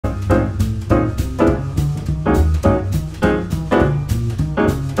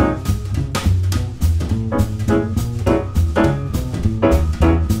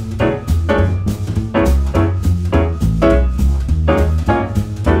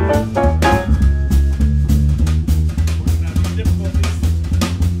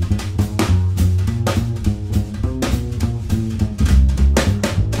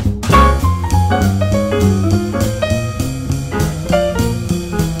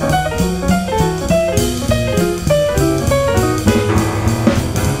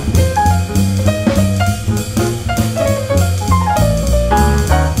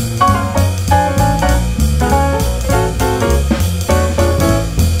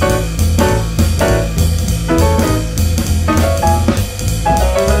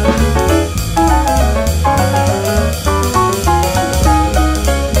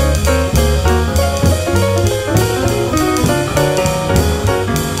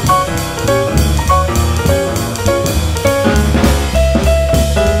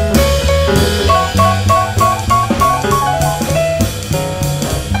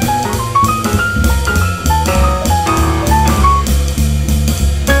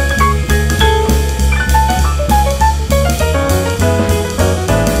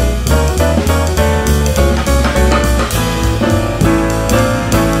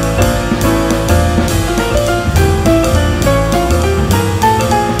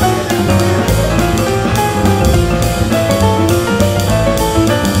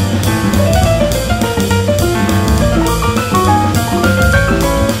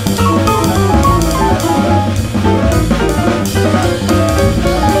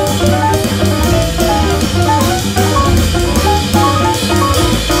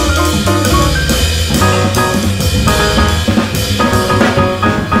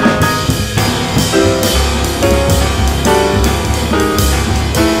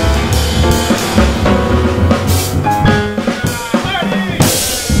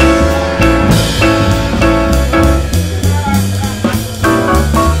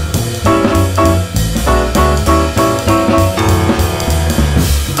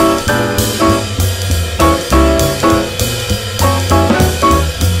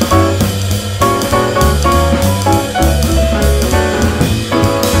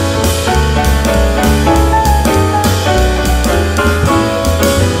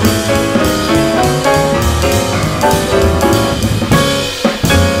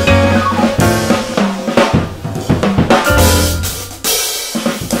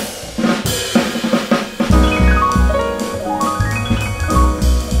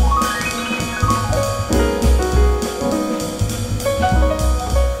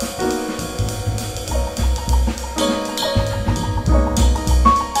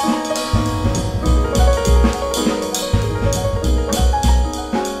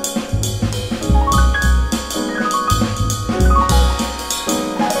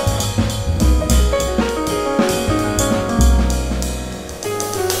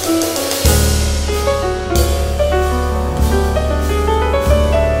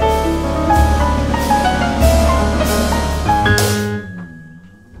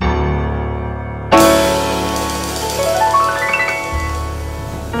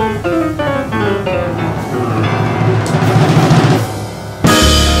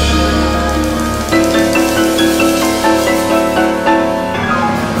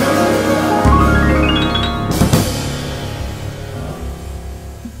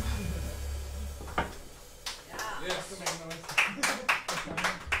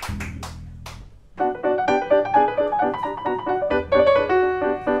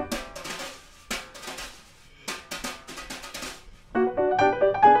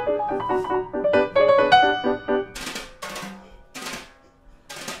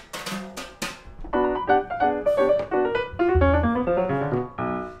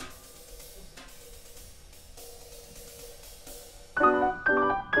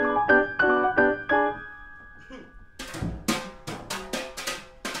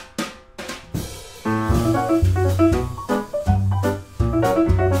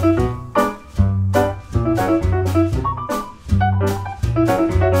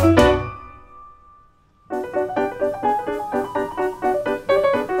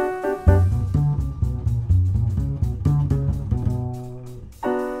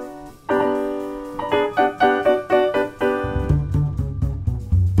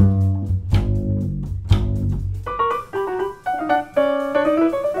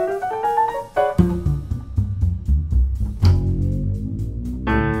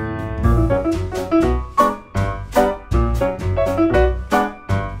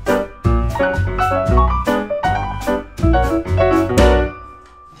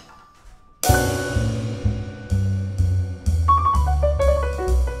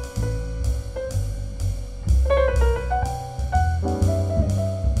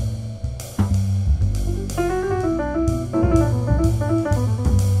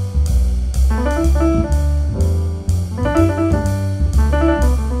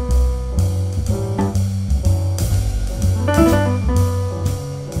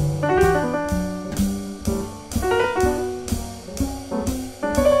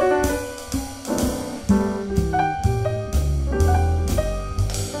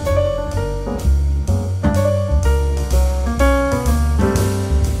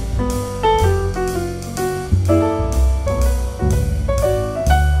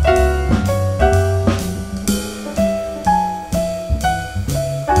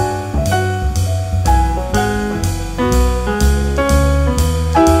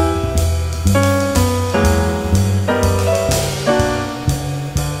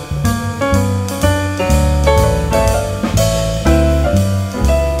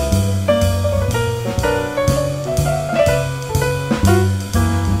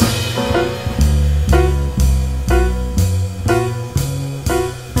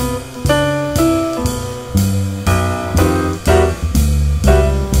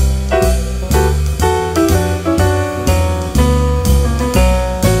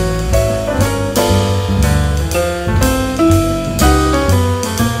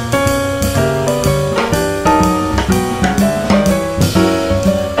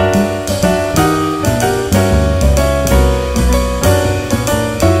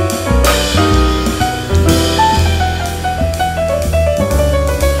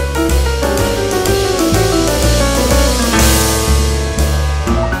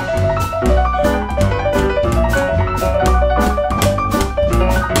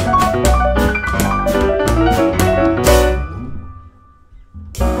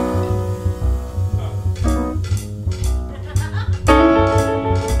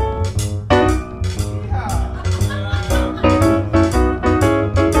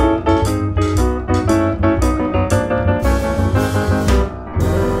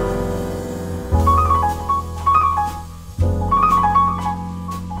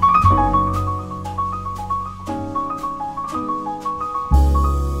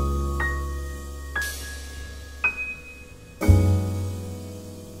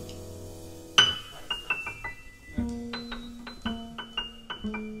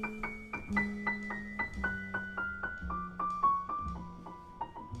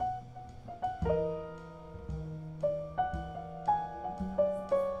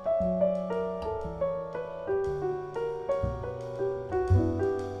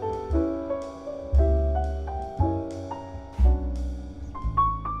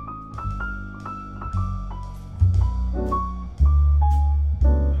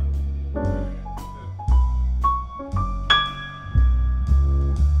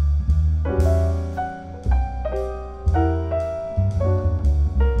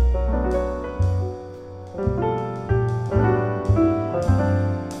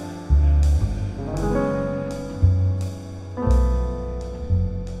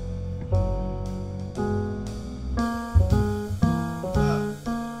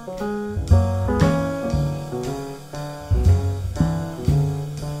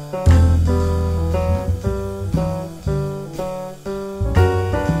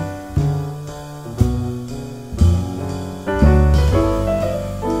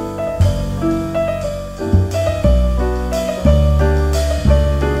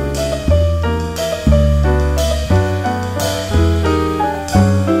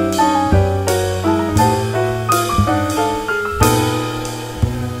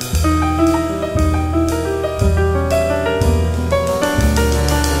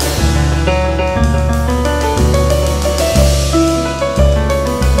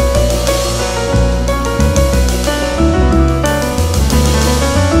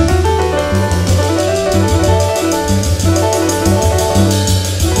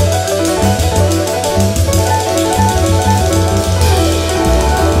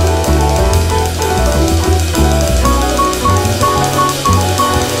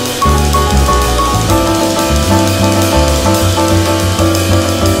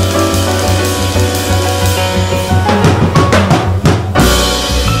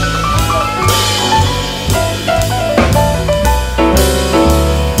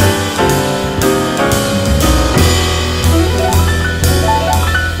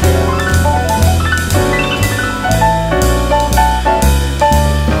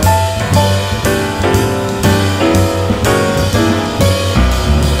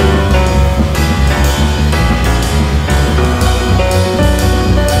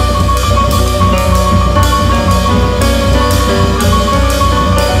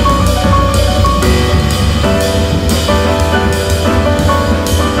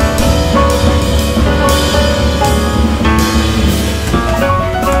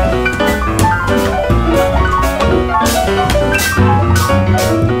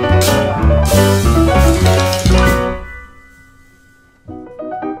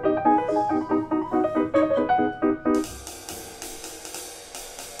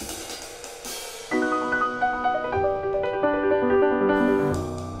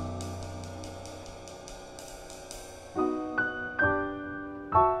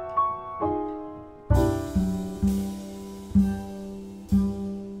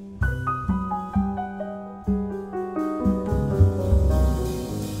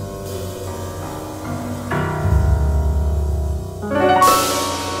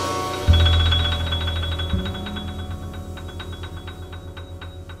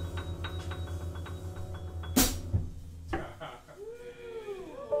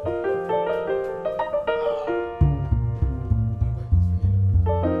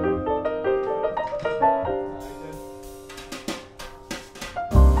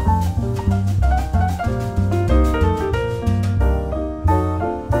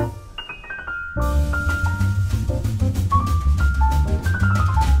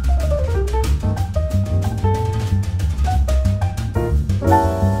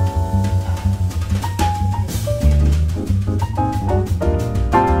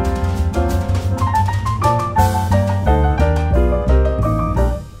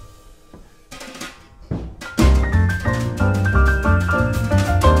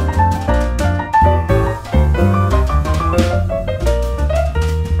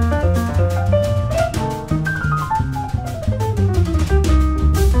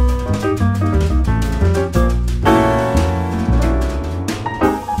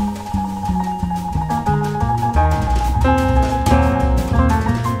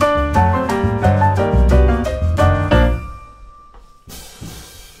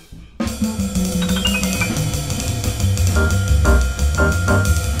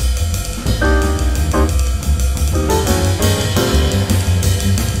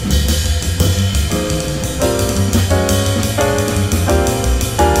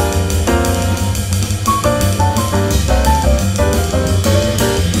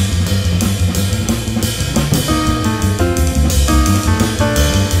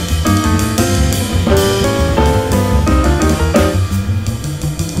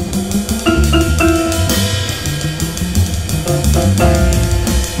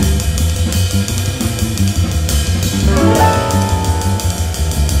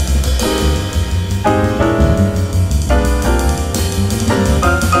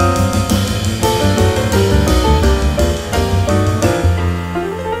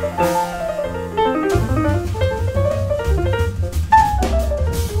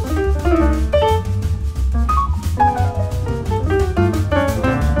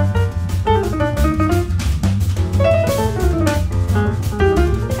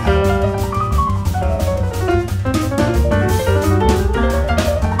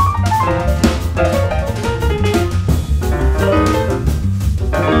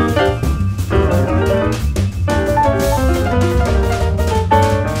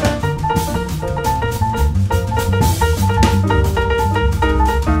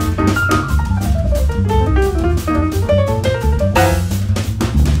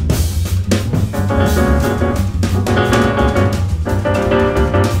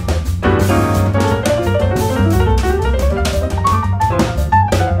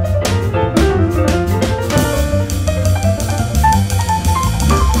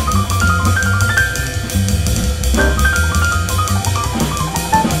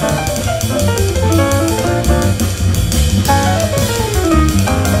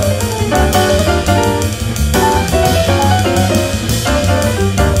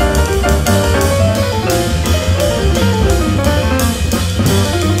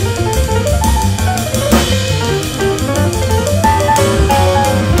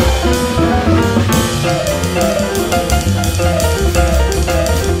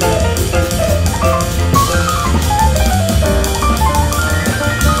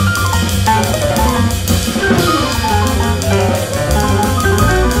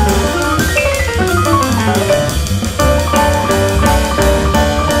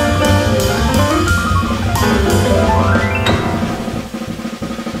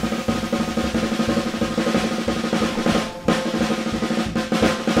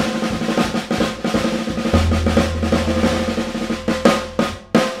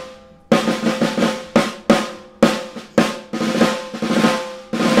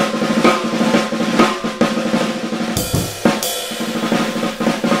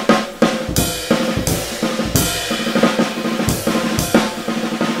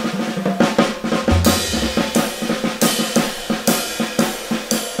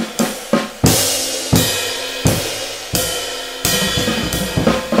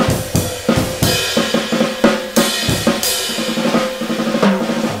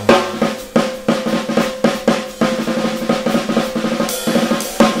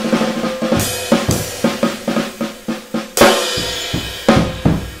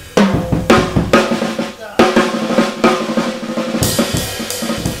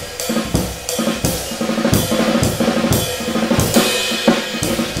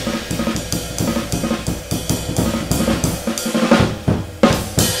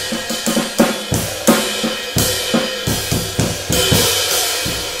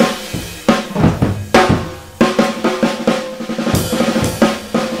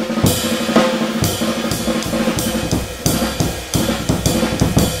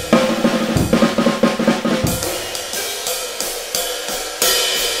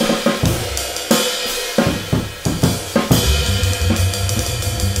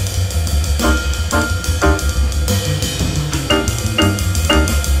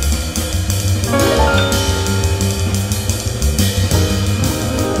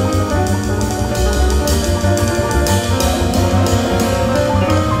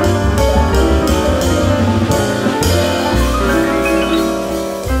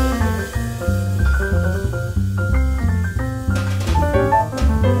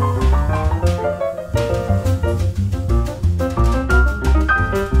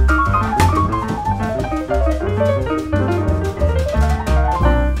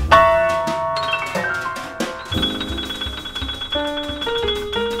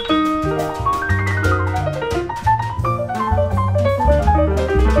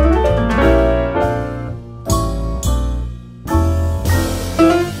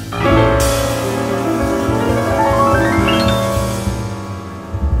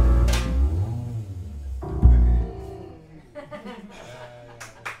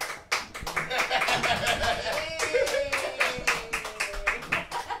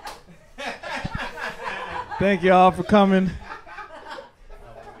Thank you all for coming.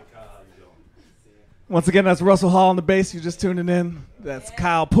 Once again, that's Russell Hall on the bass. You're just tuning in. That's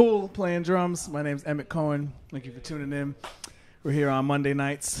Kyle Poole playing drums. My name's EmmetCohen. Thank you for tuning in. We're here on Monday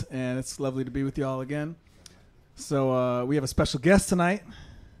nights, and it's lovely to be with you all again. So we have a special guest tonight,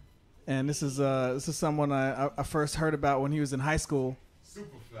 and this is someone I first heard about when he was in high school.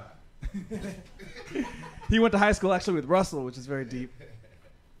 Superfly. He went to high school actually with Russell, which is very deep,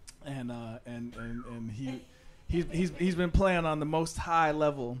 and he's been playing on the most high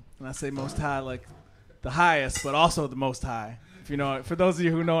level, and I say most high like the highest, but also the most high. If you know, for those of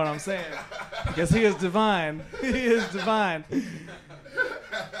you who know what I'm saying, because he is divine. He is divine,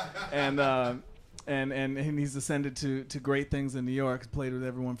 and he's ascended to great things in New York. He's played with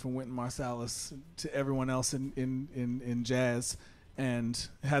everyone from Wynton Marsalis to everyone else in jazz, and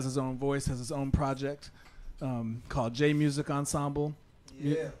has his own voice, has his own project called J Music Ensemble,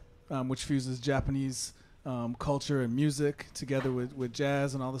 which fuses Japanese culture and music together with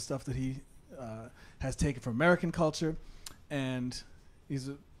jazz and all the stuff that he has taken from American culture. And he's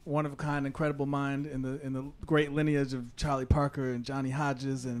a one-of-a-kind, incredible mind in the great lineage of Charlie Parker and Johnny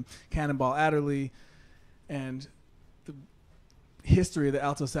Hodges and Cannonball Adderley. And the history of the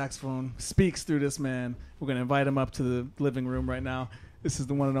alto saxophone speaks through this man. We're going to invite him up to the living room right now. This is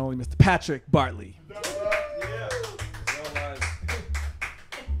the one and only Mr. Patrick Bartley. There's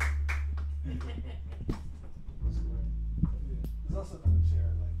also another chair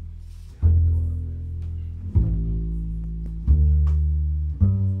behind the door over there.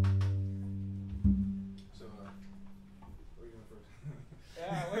 So, where are you going first?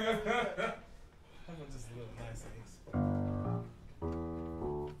 Yeah, I'm going just a little nice things.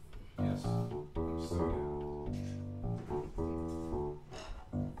 Yes, I'm still there.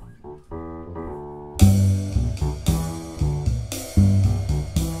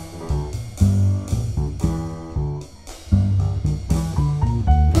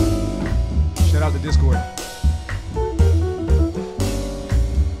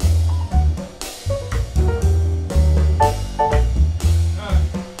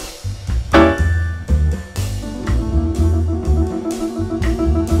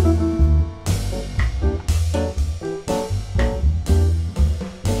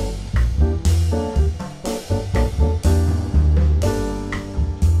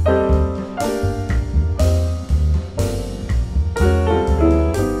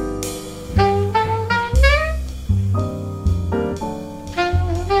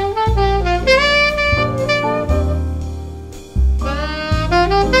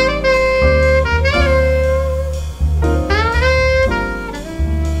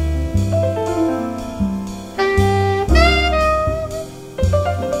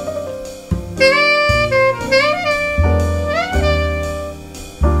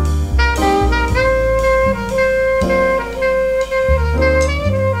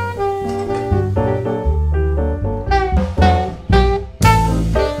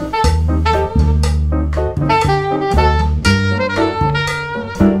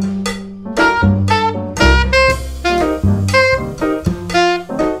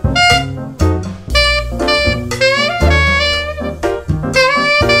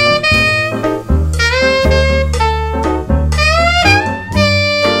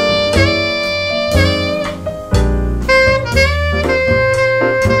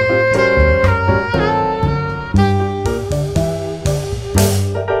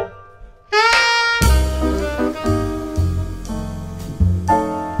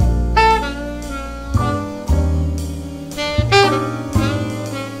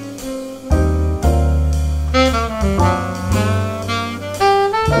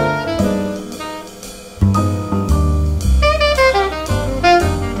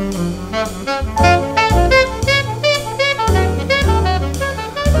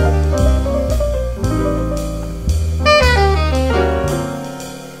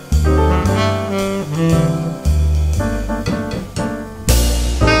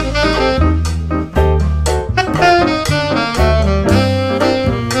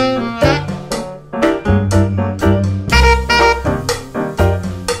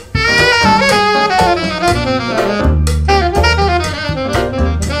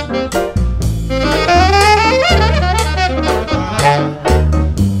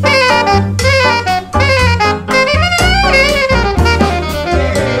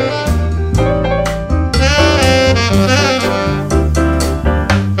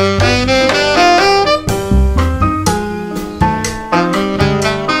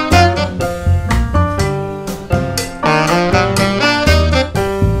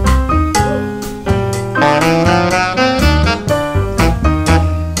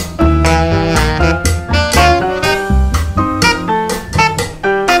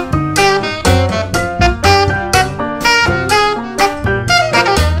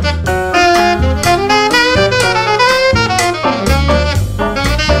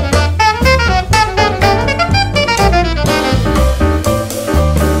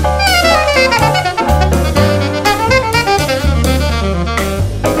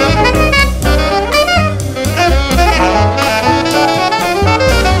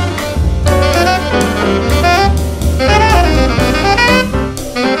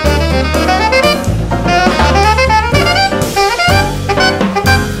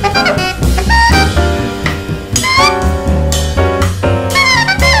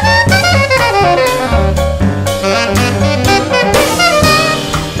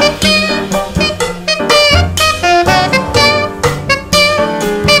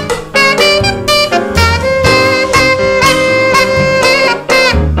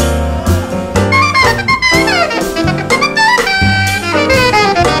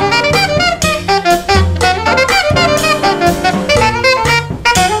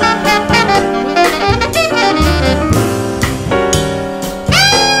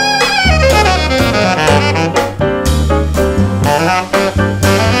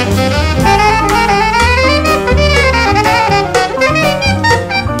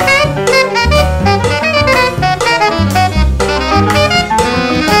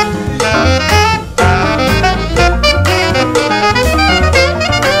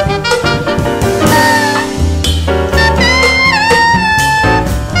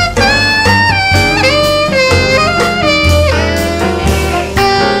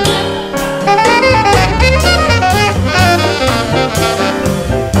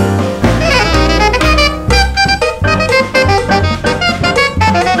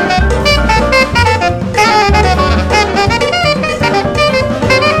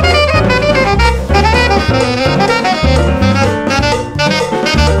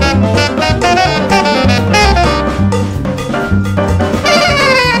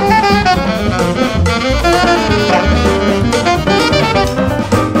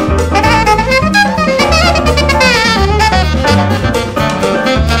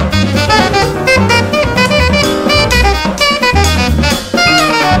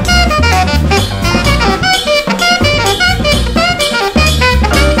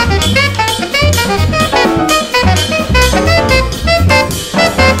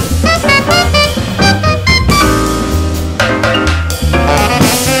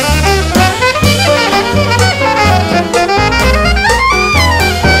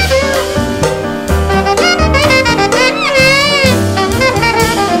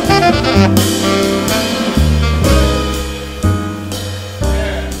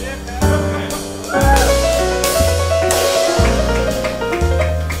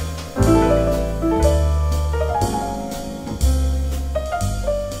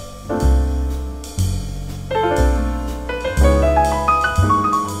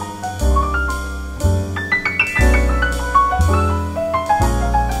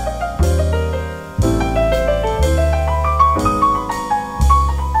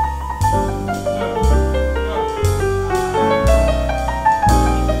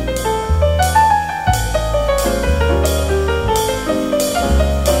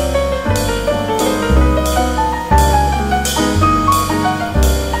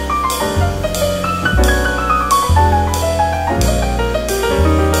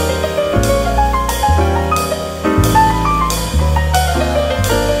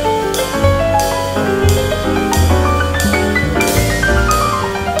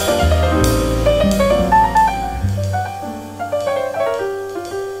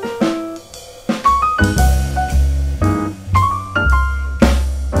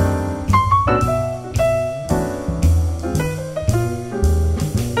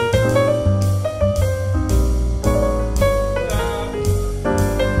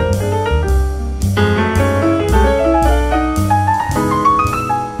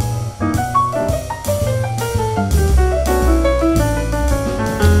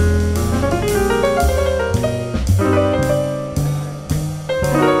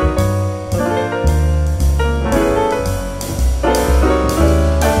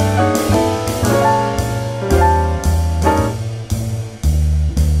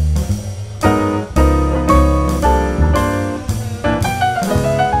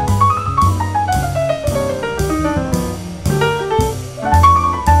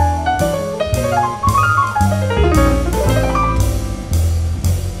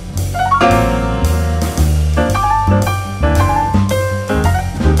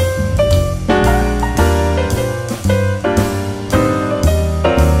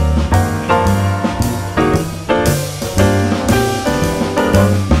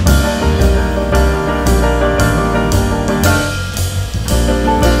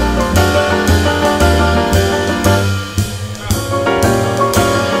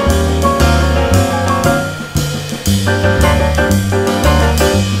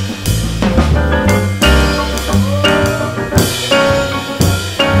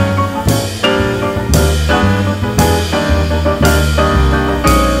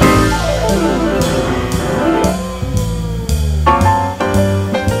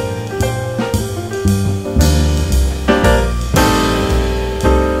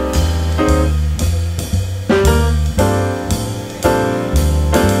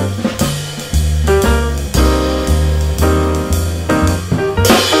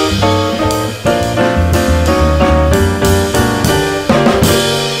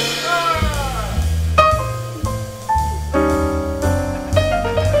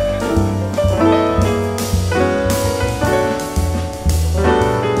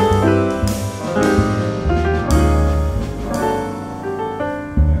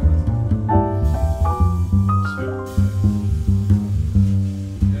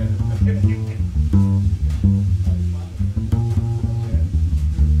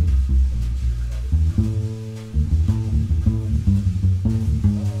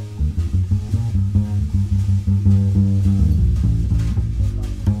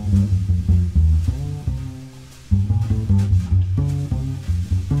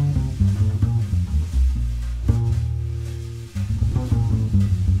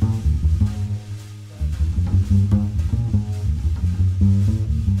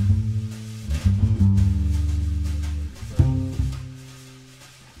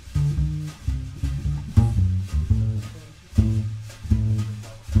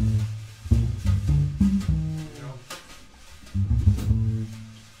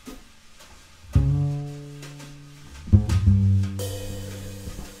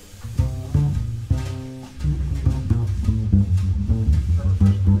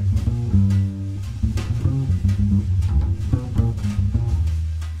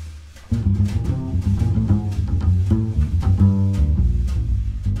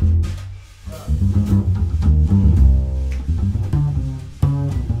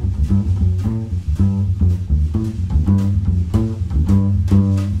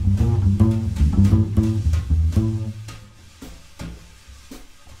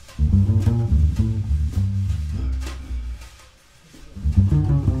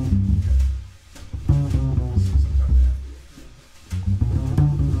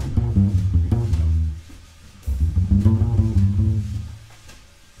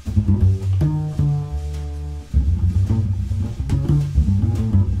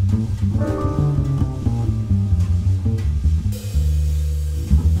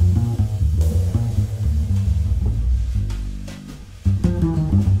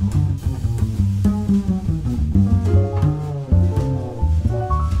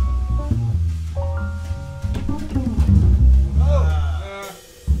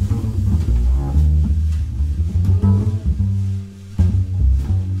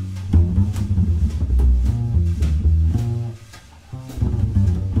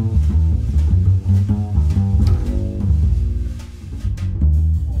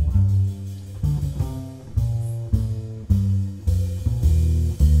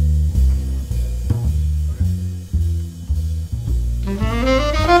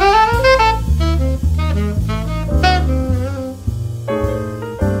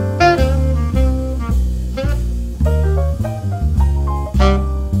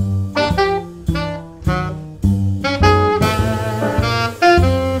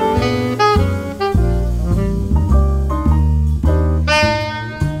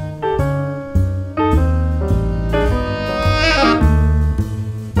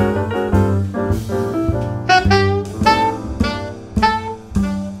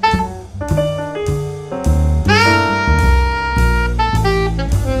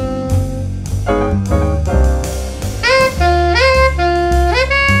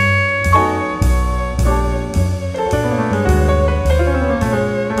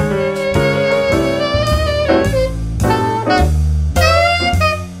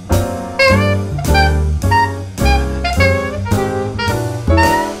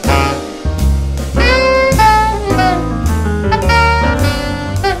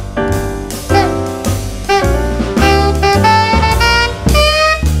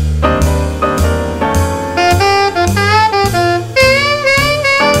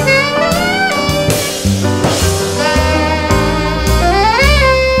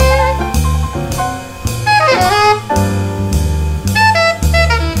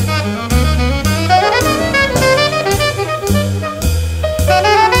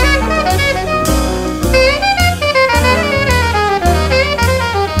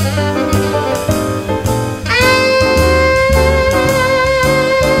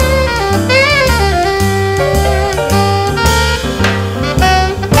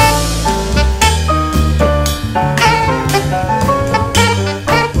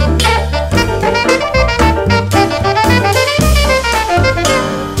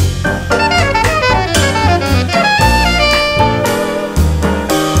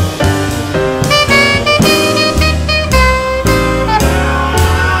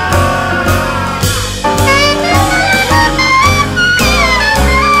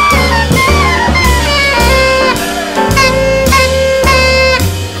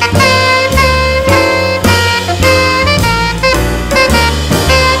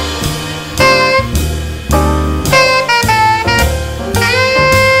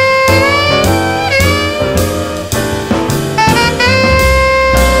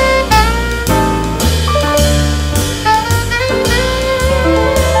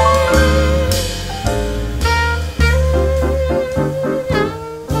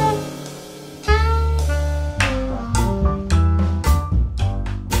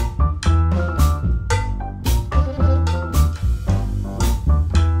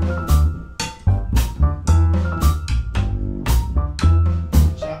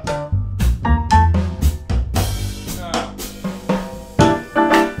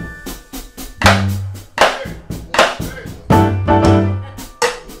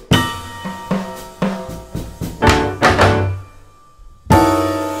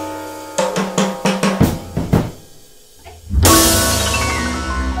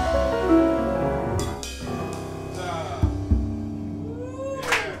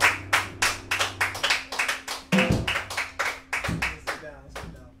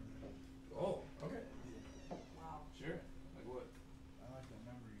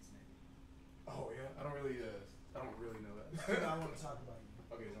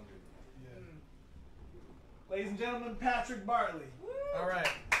 Ladies and gentlemen, Patrick Bartley. All right.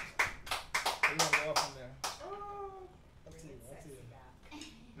 We're gonna go up from there. Up to you.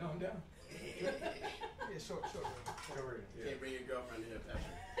 No, I'm down. Yeah, short. Yeah. Can't bring your girlfriend here,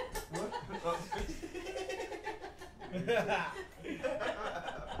 Patrick. What?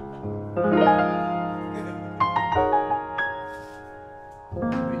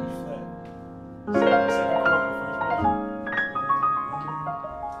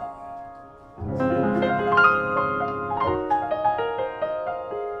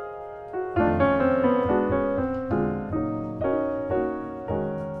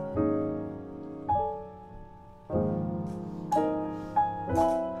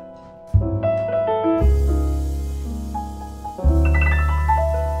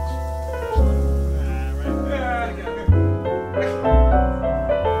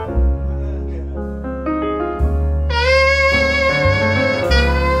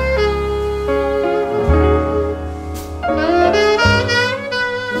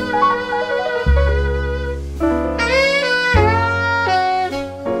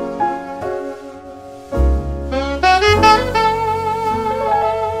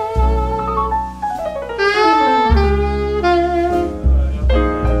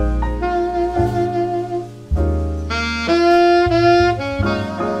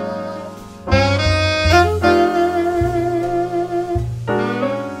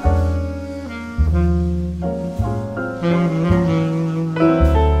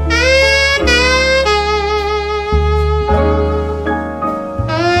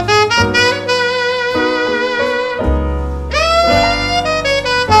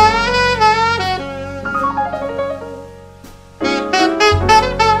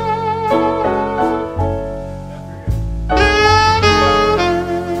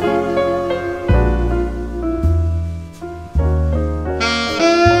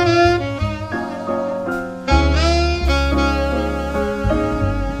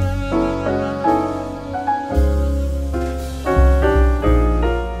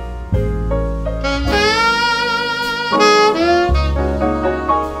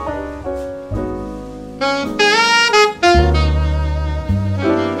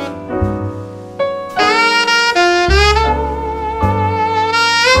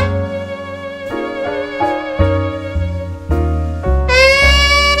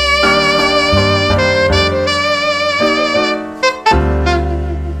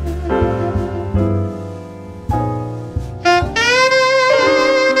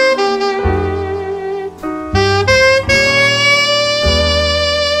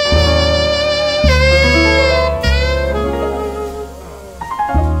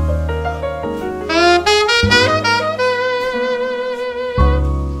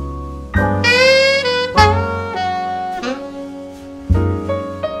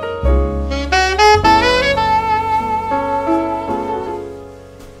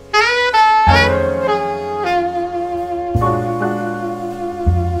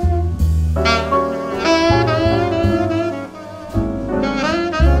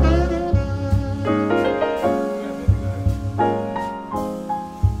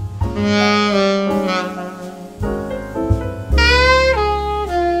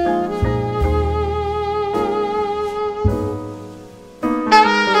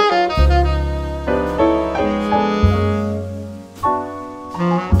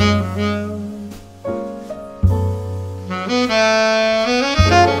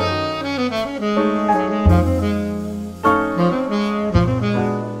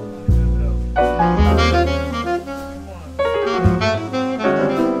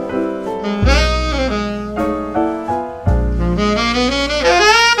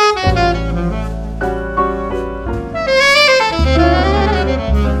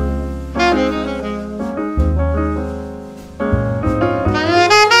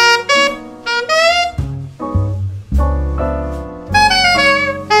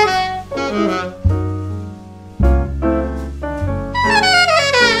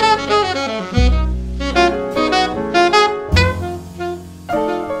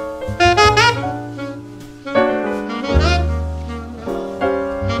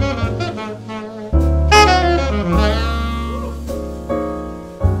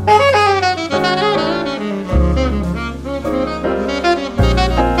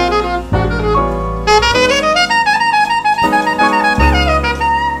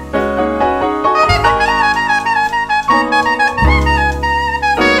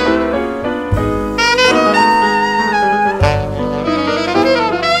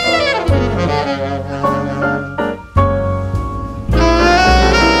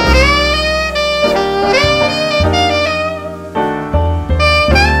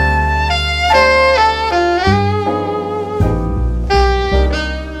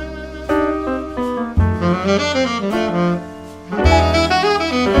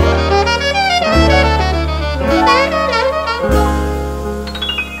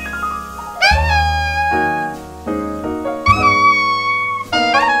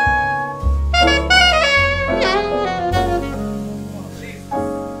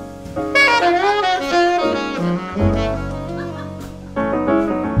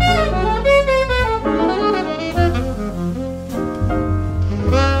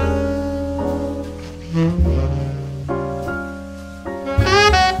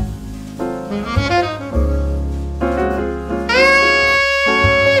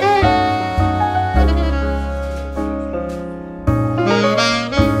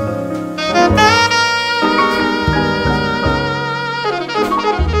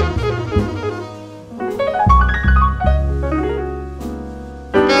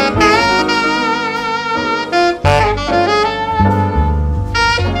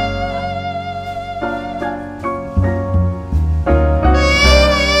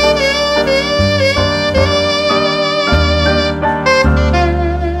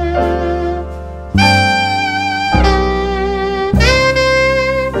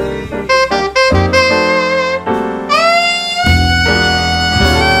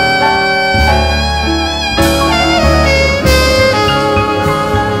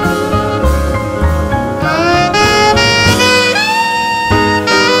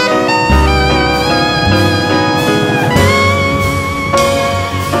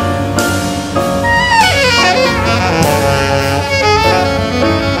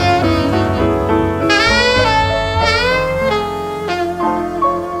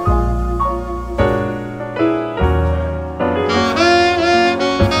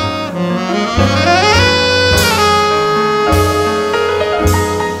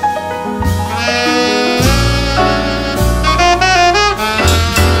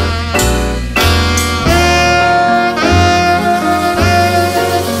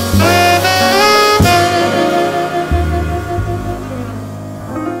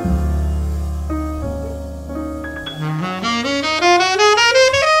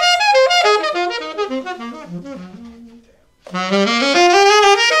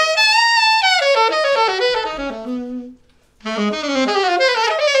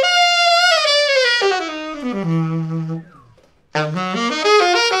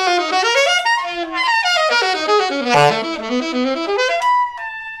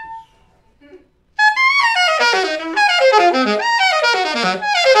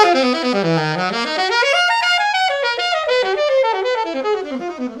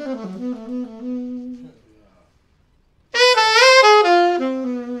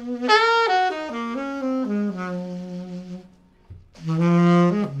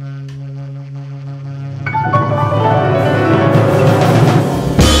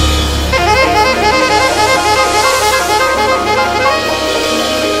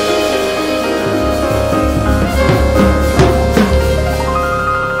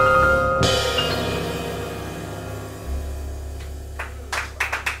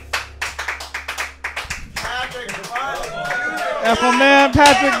 That's my man,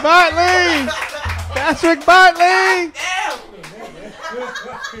 Patrick Bartley. Patrick Bartley.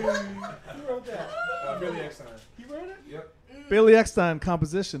 Who wrote that? Billy Eckstein. He wrote it? Yep. Billy Eckstein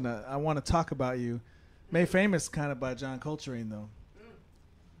composition. I Want to Talk About You. Made famous kind of by John Coltrane, though.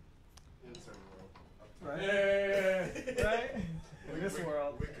 Right? Right? In this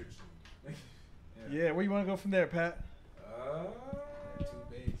world. Yeah, where you want to go from there, Pat?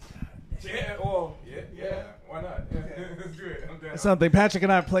 Yeah, well, yeah. Why not? Let's do it. I'm down. Something Patrick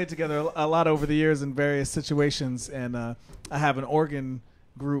and I have played together a lot over the years in various situations, and I have an organ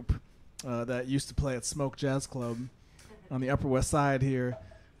group that used to play at Smoke Jazz Club on the Upper West Side here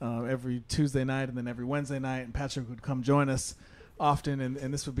every Tuesday night and then every Wednesday night, and Patrick would come join us often,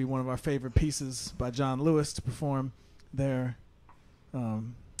 and this would be one of our favorite pieces by John Lewis to perform there.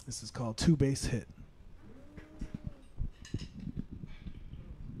 This is called Two Bass Hit.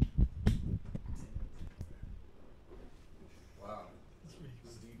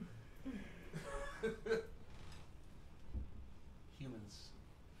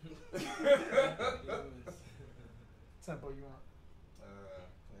 Tempo you want?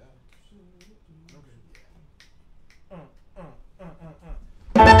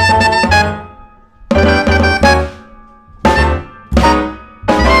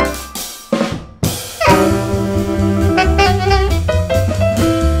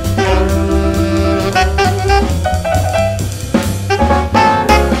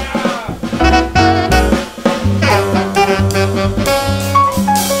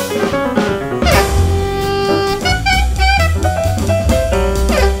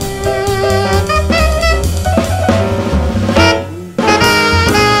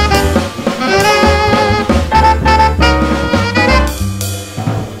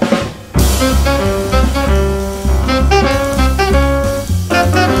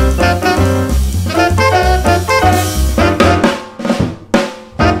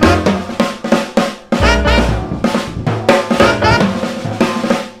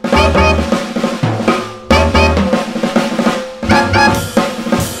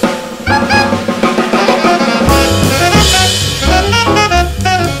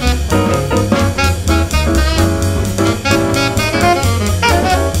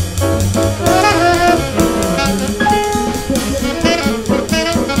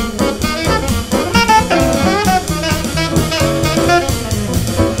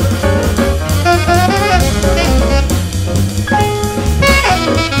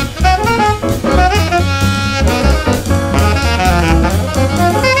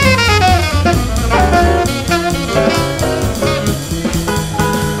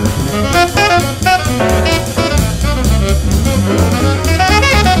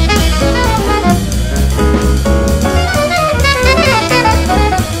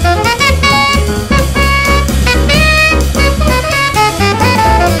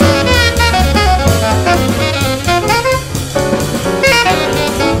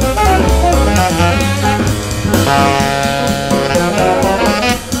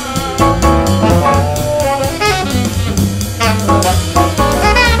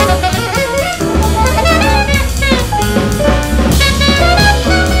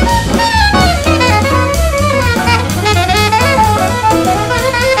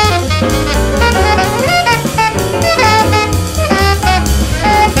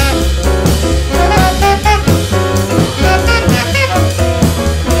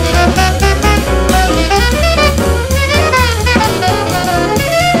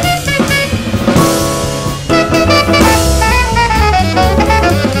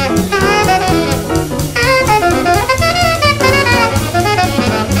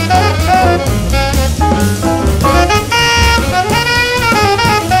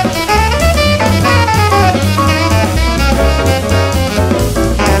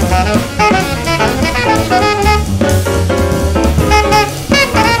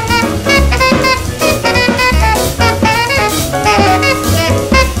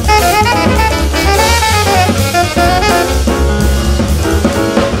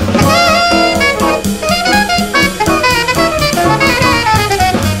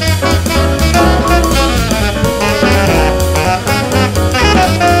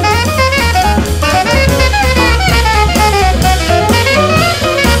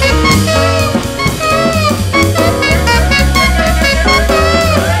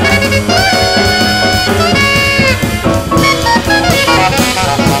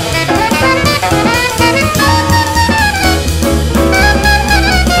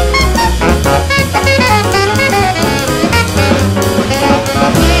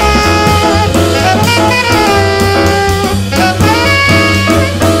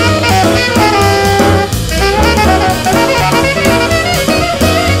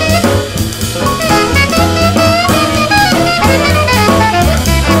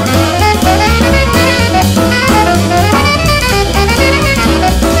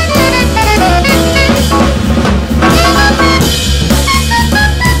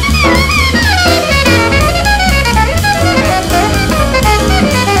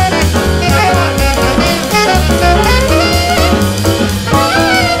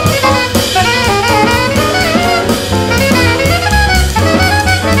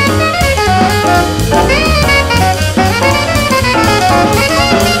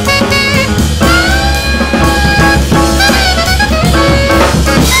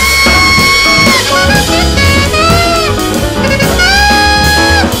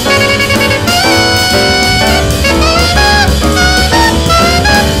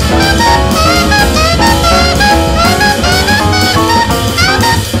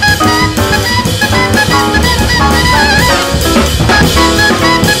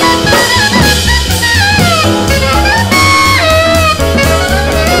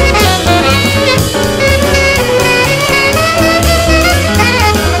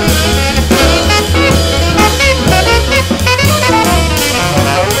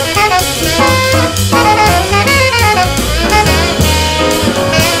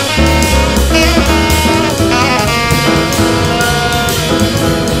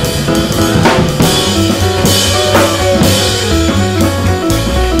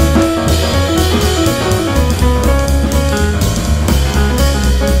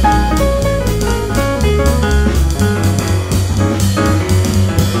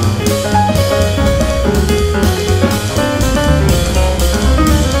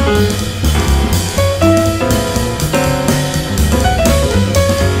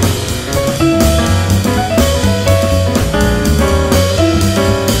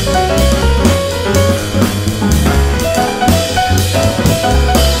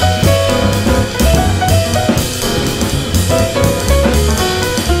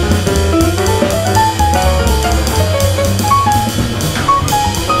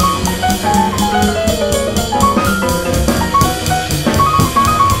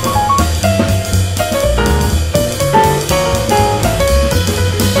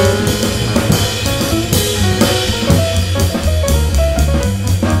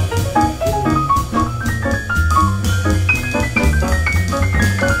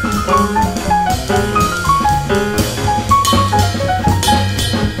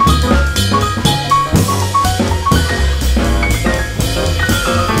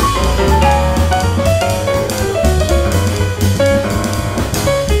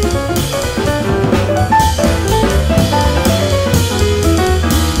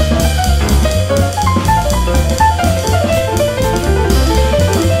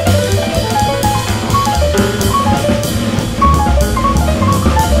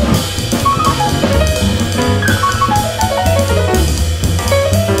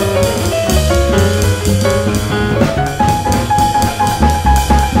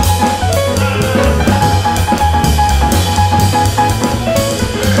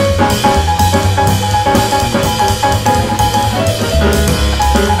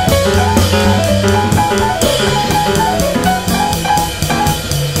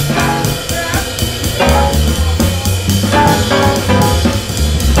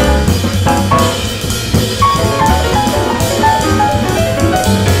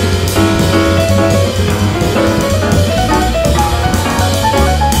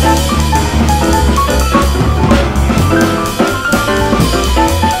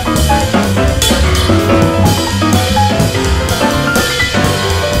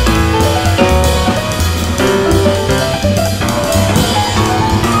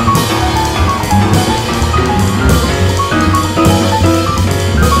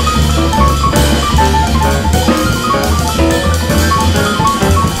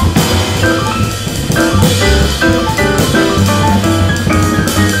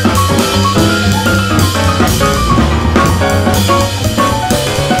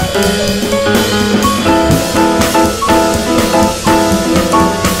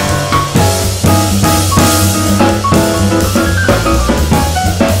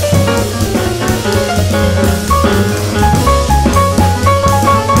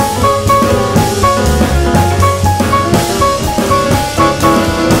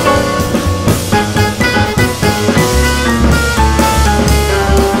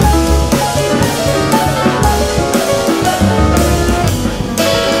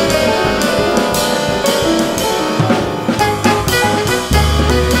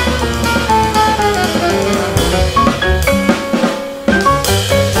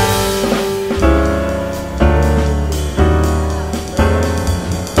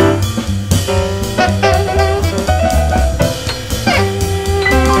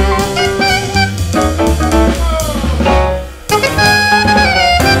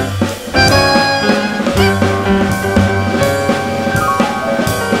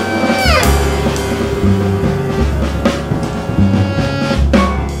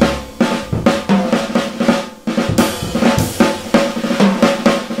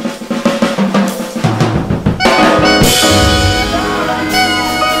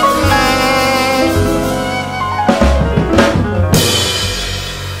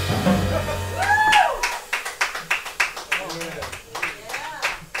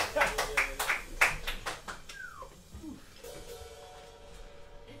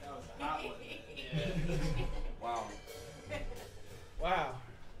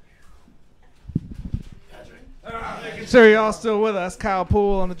 Sure, y'all still with us. Kyle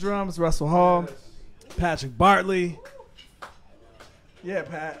Poole on the drums, Russell Hall, Patrick Bartley. Yeah,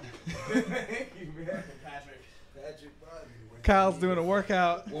 Pat. Kyle's doing a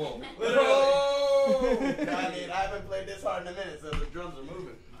workout. Whoa. I haven't played this hard in a minute, so the drums are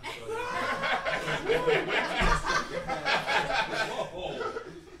moving. Whoa.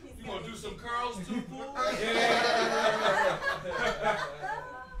 You want to do some curls too, Poole?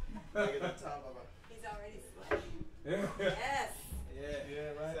 He's already sweating. Yes. Yeah,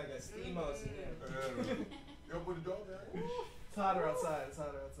 right. It's like a steam house in there. You put the dog down? It's hotter outside. It's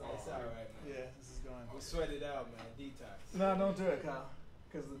hotter outside. It's all right, man. Yeah, this is going. We'll sweat it out, man. Detox. No, don't do it, Kyle,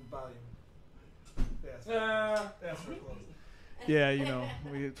 because of the volume. That's for close. Yeah, you know,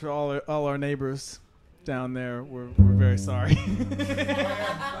 for all our neighbors down there, we're very sorry.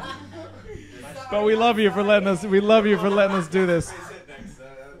 But we love you for letting us. We love you for letting us do this.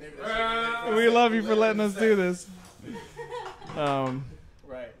 We love you for letting us do this. Right.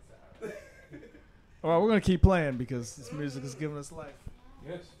 Well, we're gonna keep playing because this music is giving us life.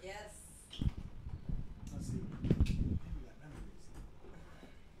 Yes. Yes. Let's see.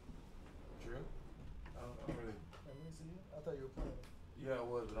 True. I don't really. I thought you were playing. Yeah, I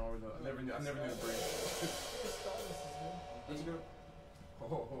was, but I don't really know. I never knew the break. Did you go?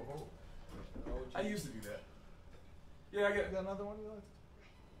 Oh. I used to do that. Yeah, I You get got another one you like?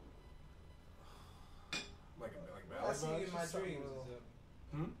 like I see you in my Just something dreams. little.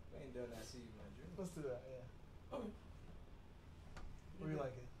 I ain't done I see you in my dreams. Let's do that. Yeah. Okay. Where you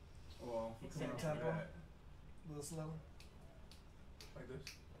like it? Well, Same tempo? A little slower. like this.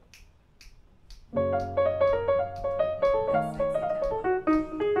 That's sexy tempo.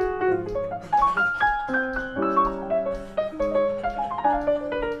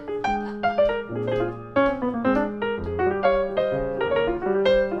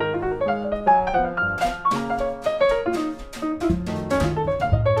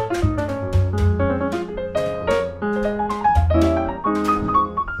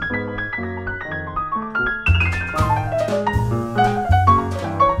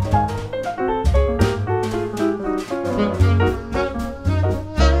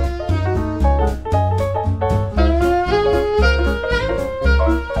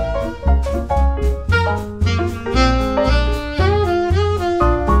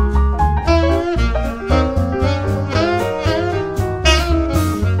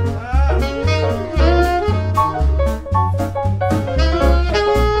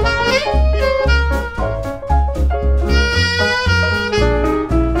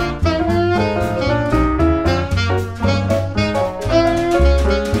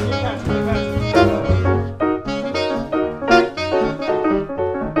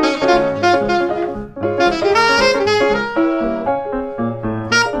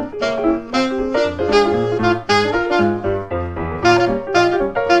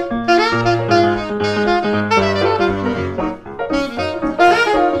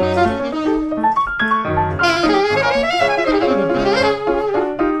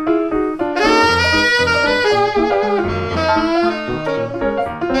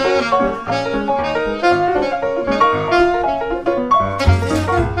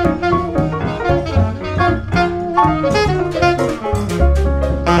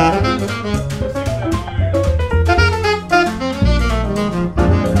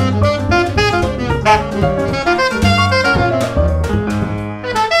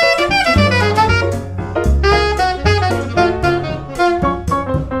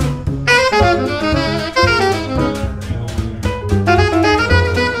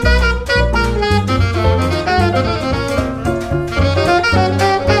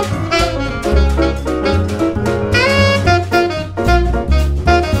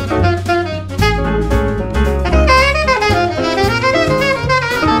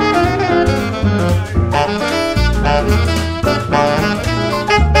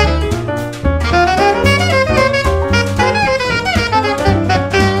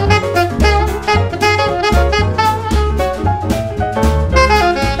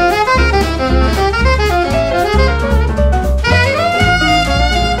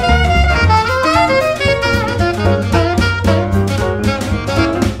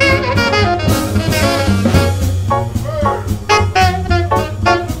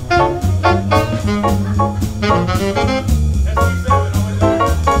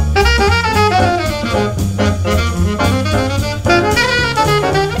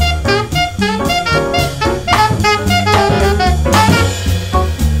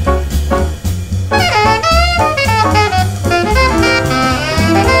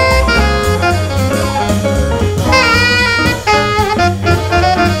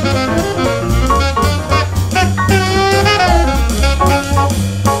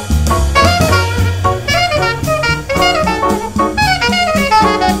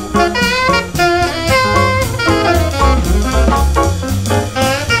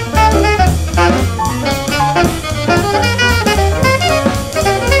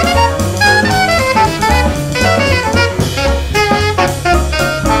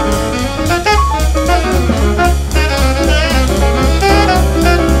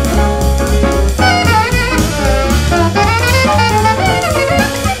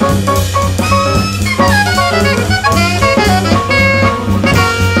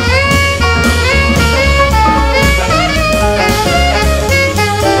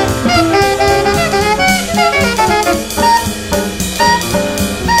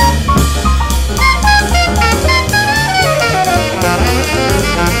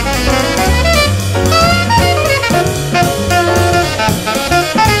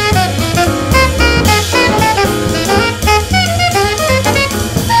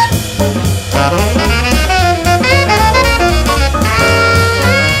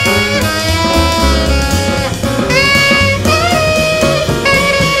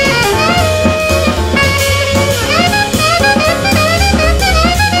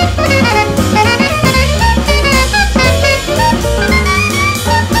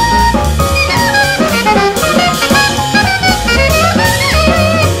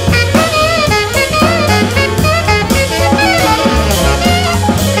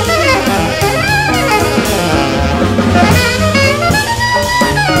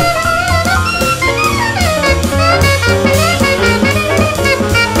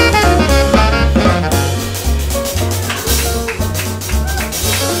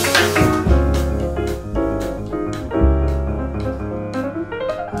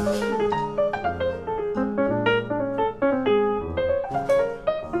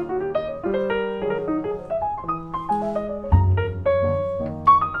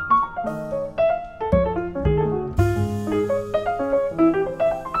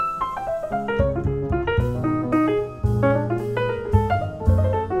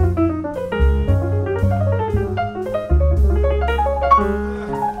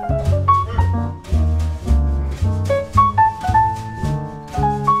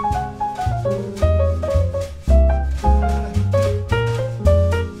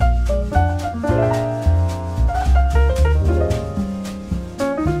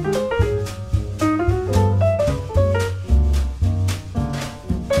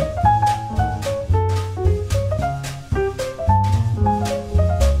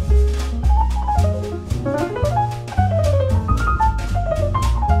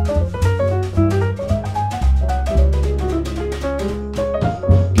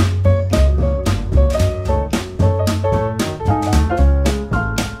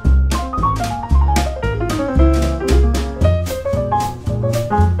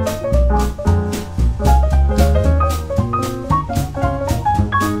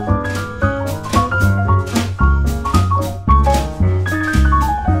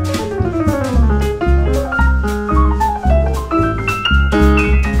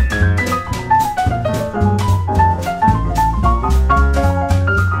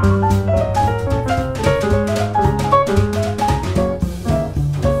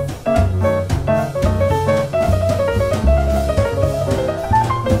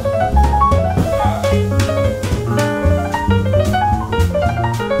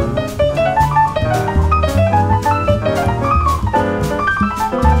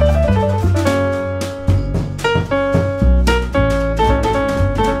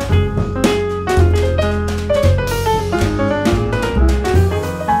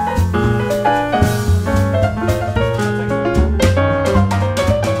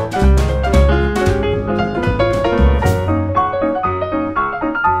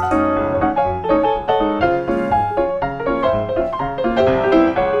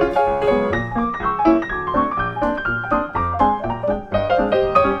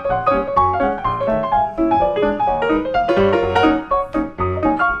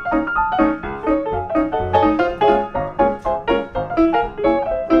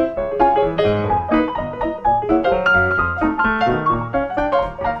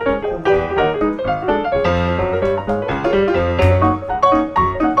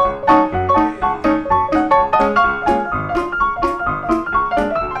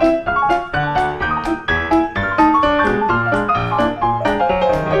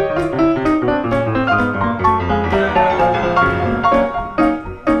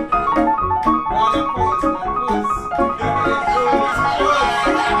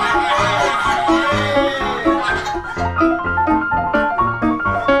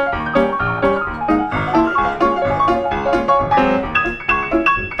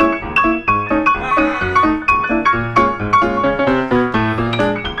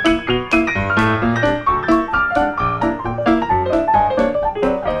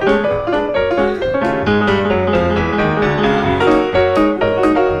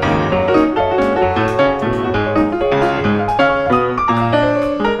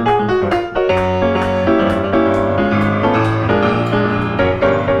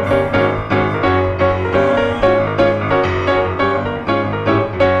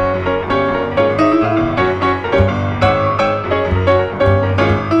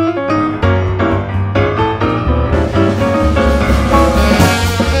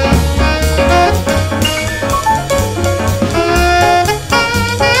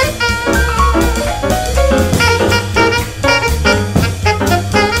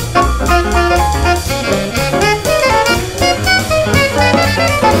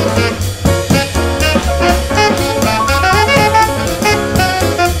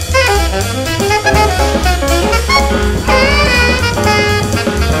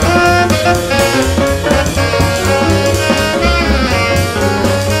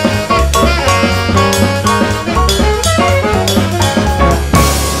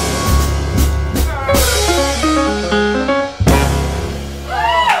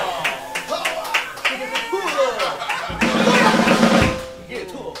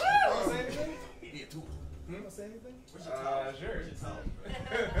 anything? Sure.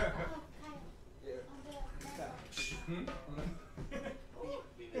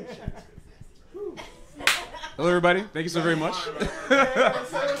 Hello, everybody. Thank you so very much.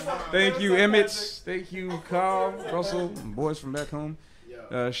 Thank you, Emmet. Thank you, Kyle, Russell, and boys from back home.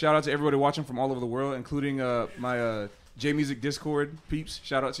 Shout out to everybody watching from all over the world, including my J Music Discord peeps.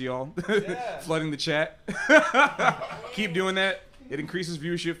 Shout out to y'all flooding the chat. Keep doing that. It increases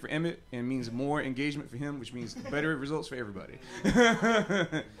viewership for Emmet and means more engagement for him, which means better results for everybody.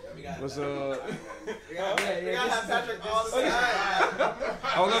 What's We gotta have Patrick all the time.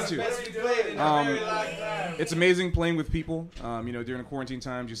 I would love to. It's amazing playing with people. You know, during the quarantine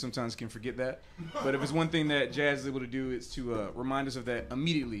times, you sometimes can forget that. But if it's one thing that Jazz is able to do, it's to remind us of that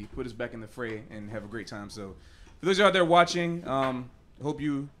immediately, put us back in the fray, and have a great time. So, for those of you out there watching, hope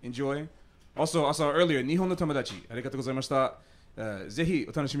you enjoy. Also, I saw earlier, Nihon no Tomodachi. Arigatou gozaimashita. ぜひ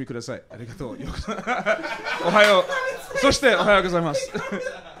お楽しみください。ありがとう。おはよう。そしておはようございます。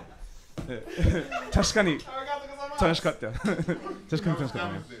確かに楽しかった。確かに楽しかっ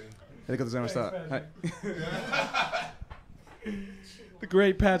たね。ありがとうございました。はい。The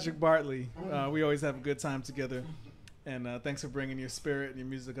great Patrick Bartley. We always have a good time together. And thanks for bringing your spirit and your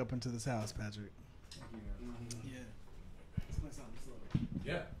music up into this house, Patrick. Yeah. Let's play something slow.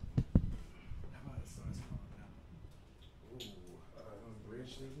 Yeah. How about it starts calling down?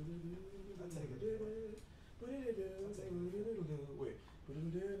 Bridge. I'll take it.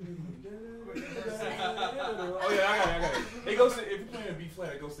 Oh yeah, I got it. It goes to, if you're playing a B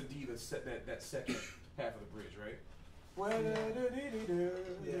flat, it goes to D to set that second half of the bridge, right? Yeah.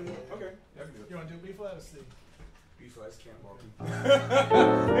 Okay. Yeah, I can do it. You want to do B flat or C? B flat's can't walk.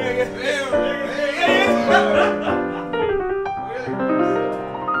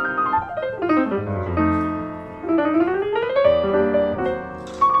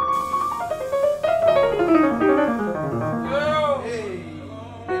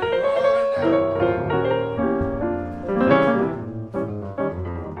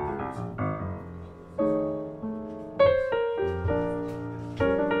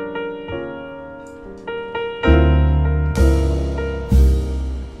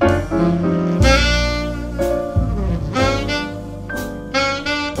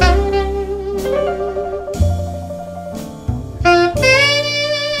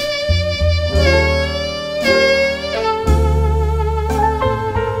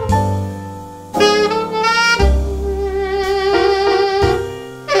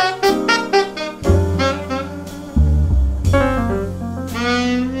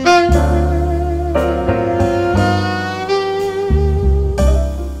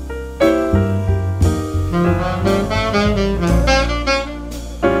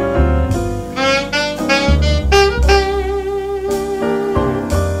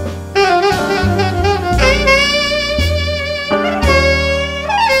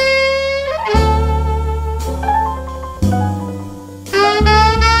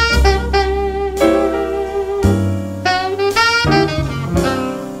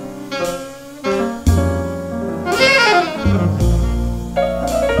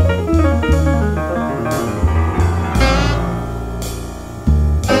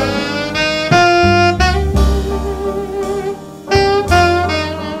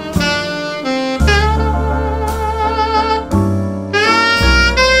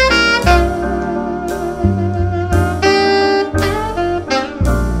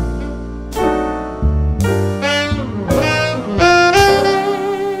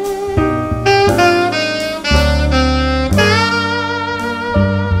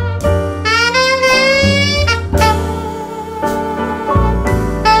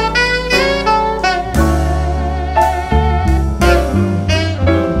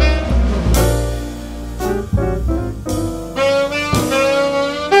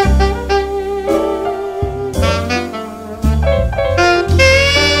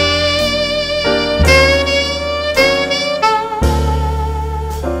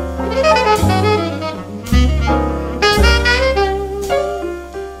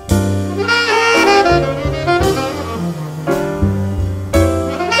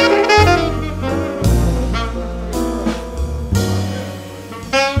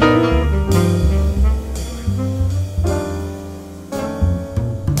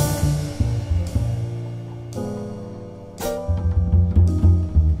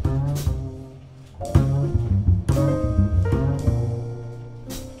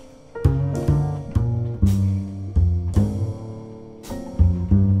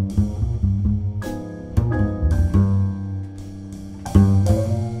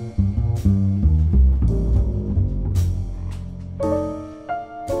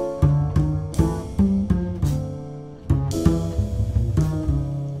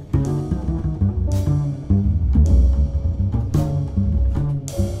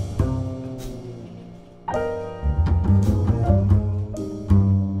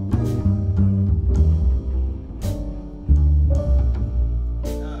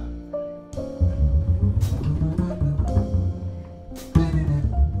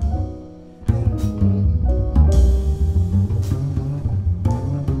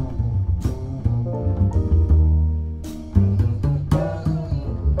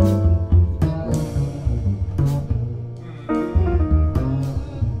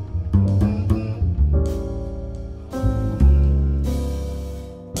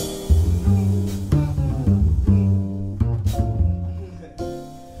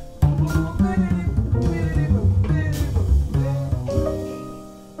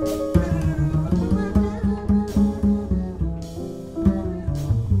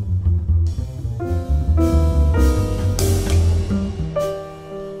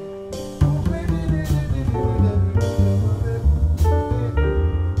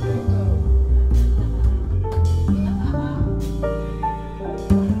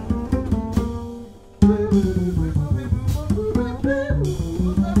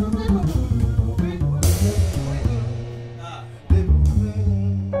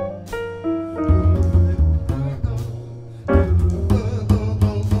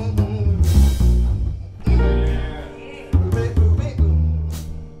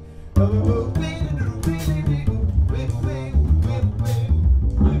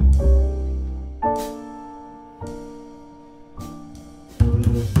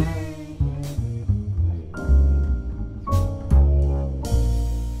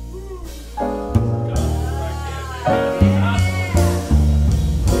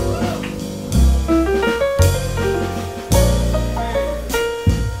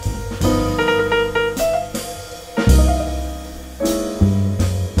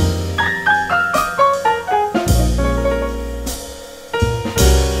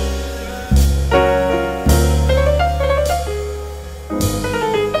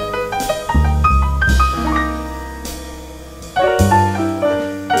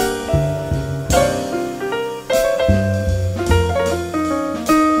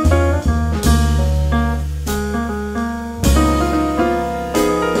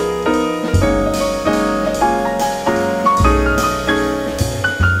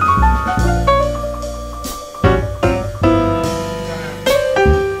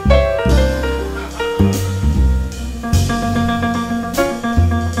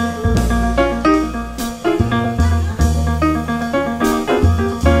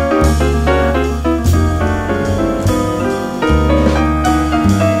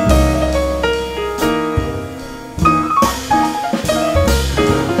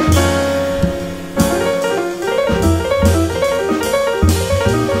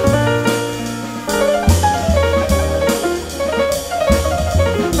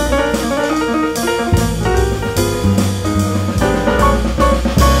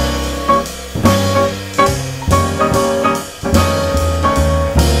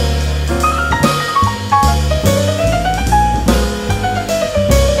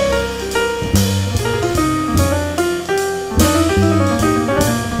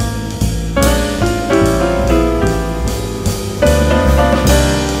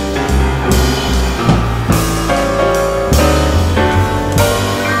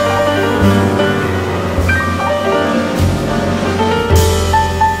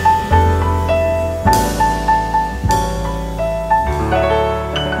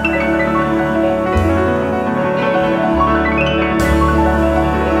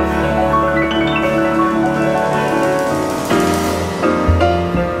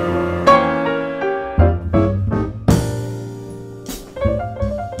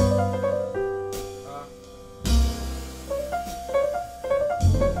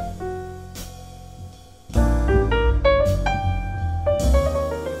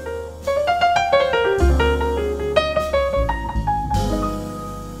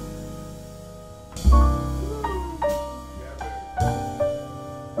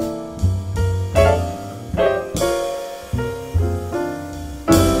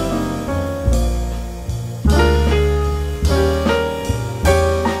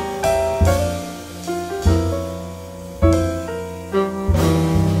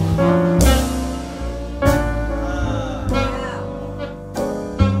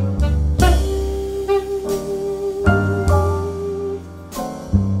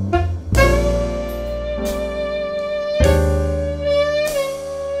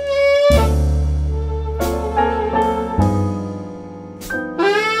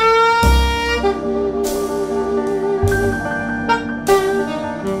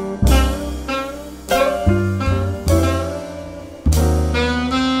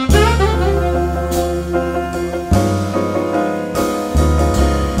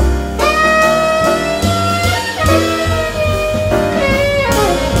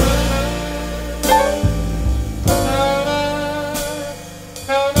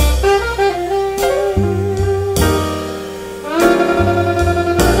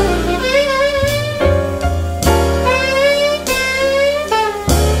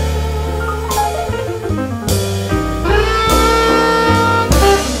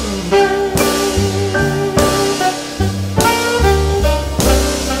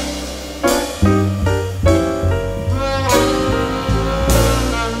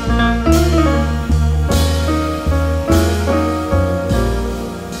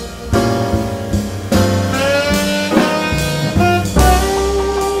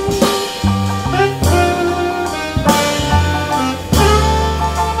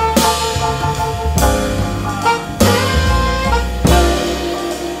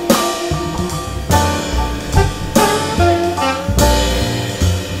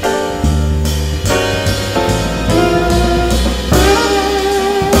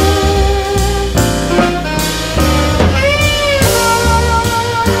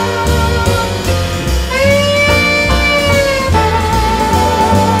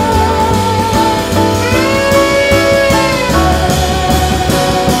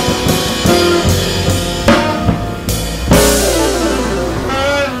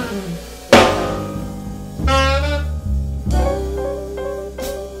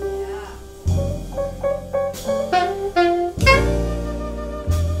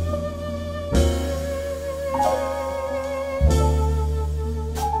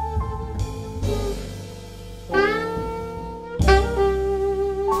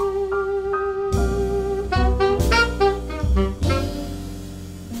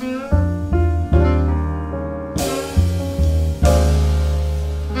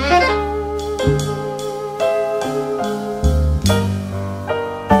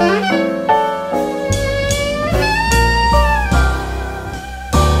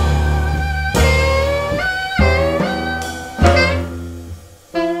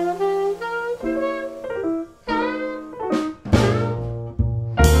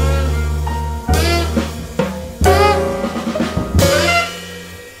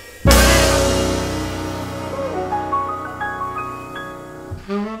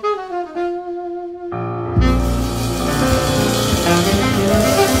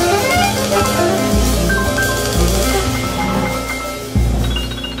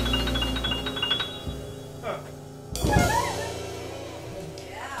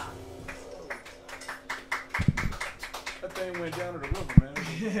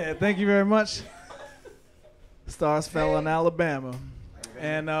 Yeah, thank you very much. Stars fell on Alabama.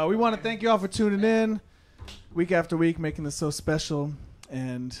 And we want to thank you all for tuning in week after week, making this so special.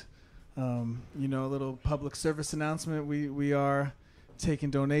 And, you know, a little public service announcement. We are taking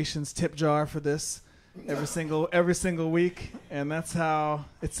donations, tip jar for this every single week. And that's how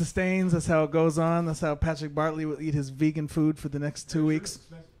it sustains. That's how it goes on. That's how Patrick Bartley will eat his vegan food for the next 2 weeks.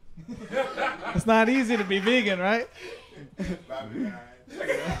 It's not easy to be vegan, right?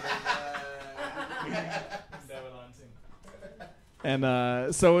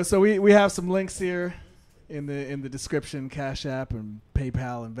 And so we have some links here in the description, Cash App and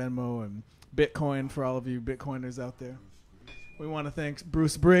PayPal and Venmo and Bitcoin for all of you Bitcoiners out there. We want to thank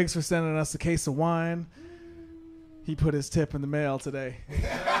Bruce Briggs for sending us a case of wine. He put his tip in the mail today.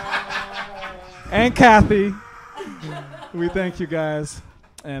 And Kathy. We thank you guys.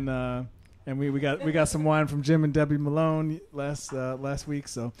 And we got some wine from Jim and Debbie Malone last week.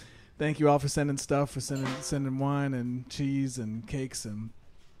 So thank you all for sending stuff, for sending wine and cheese and cakes and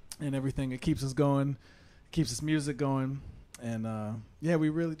everything. It keeps us going, keeps us music going, and yeah, we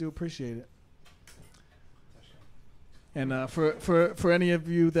really do appreciate it. And for any of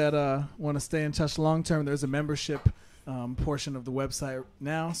you that want to stay in touch long term, there's a membership portion of the website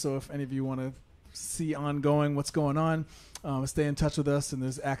now. So if any of you want to see ongoing what's going on, stay in touch with us, and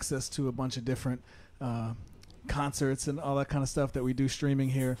there's access to a bunch of different concerts and all that kind of stuff that we do streaming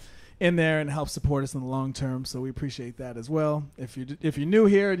here in there, and help support us in the long term. So we appreciate that as well. If you're new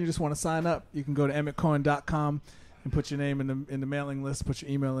here and you just want to sign up, you can go to EmmetCohen.com and put your name in the mailing list, put your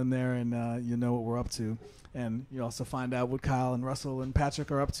email in there, and you know what we're up to. And you also find out what Kyle and Russell and Patrick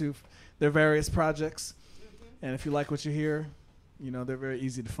are up to, their various projects. And if you like what you hear, you know, they're very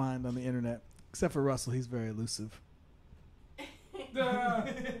easy to find on the internet. Except for Russell, he's very elusive.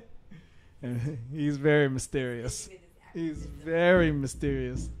 And he's very mysterious. He's very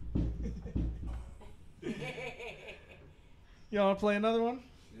mysterious. You want to play another one?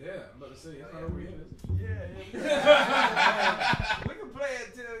 Yeah, I'm about to say, it's not over yet, is it? Yeah. We can play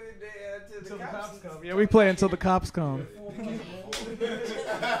it till the cops come. Yeah, we play until the cops come. They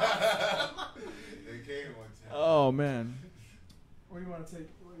came one time. Oh, man. What do you want to take?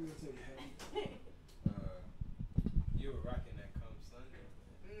 You were rocking that Come Sunday.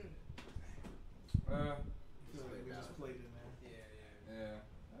 We just played in there. Yeah.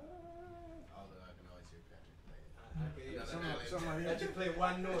 Although I can always hear Patrick play it. Something right here. Patrick played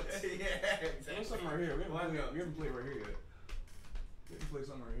one note. Yeah, There's exactly. something right here. We haven't played right here yet. We can play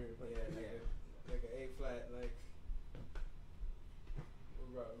something right here. Yeah. Like an A flat, like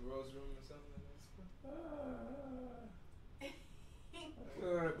Rose Room or something like that.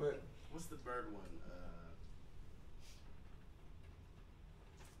 Alright, but What's the bird one?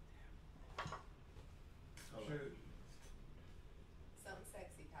 shit, Something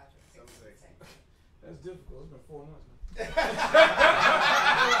sexy, Patrick. Something sexy. that's difficult. It's been 4 months, man.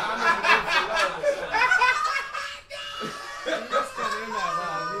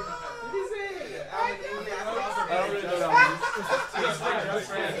 I don't really know that one.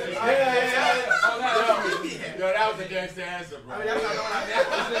 Yo, that was a gangster answer, bro.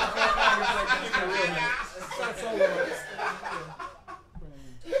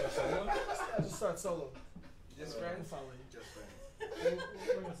 Just start solo. Just friends? Just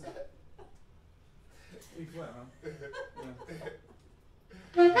friends. E flat, huh?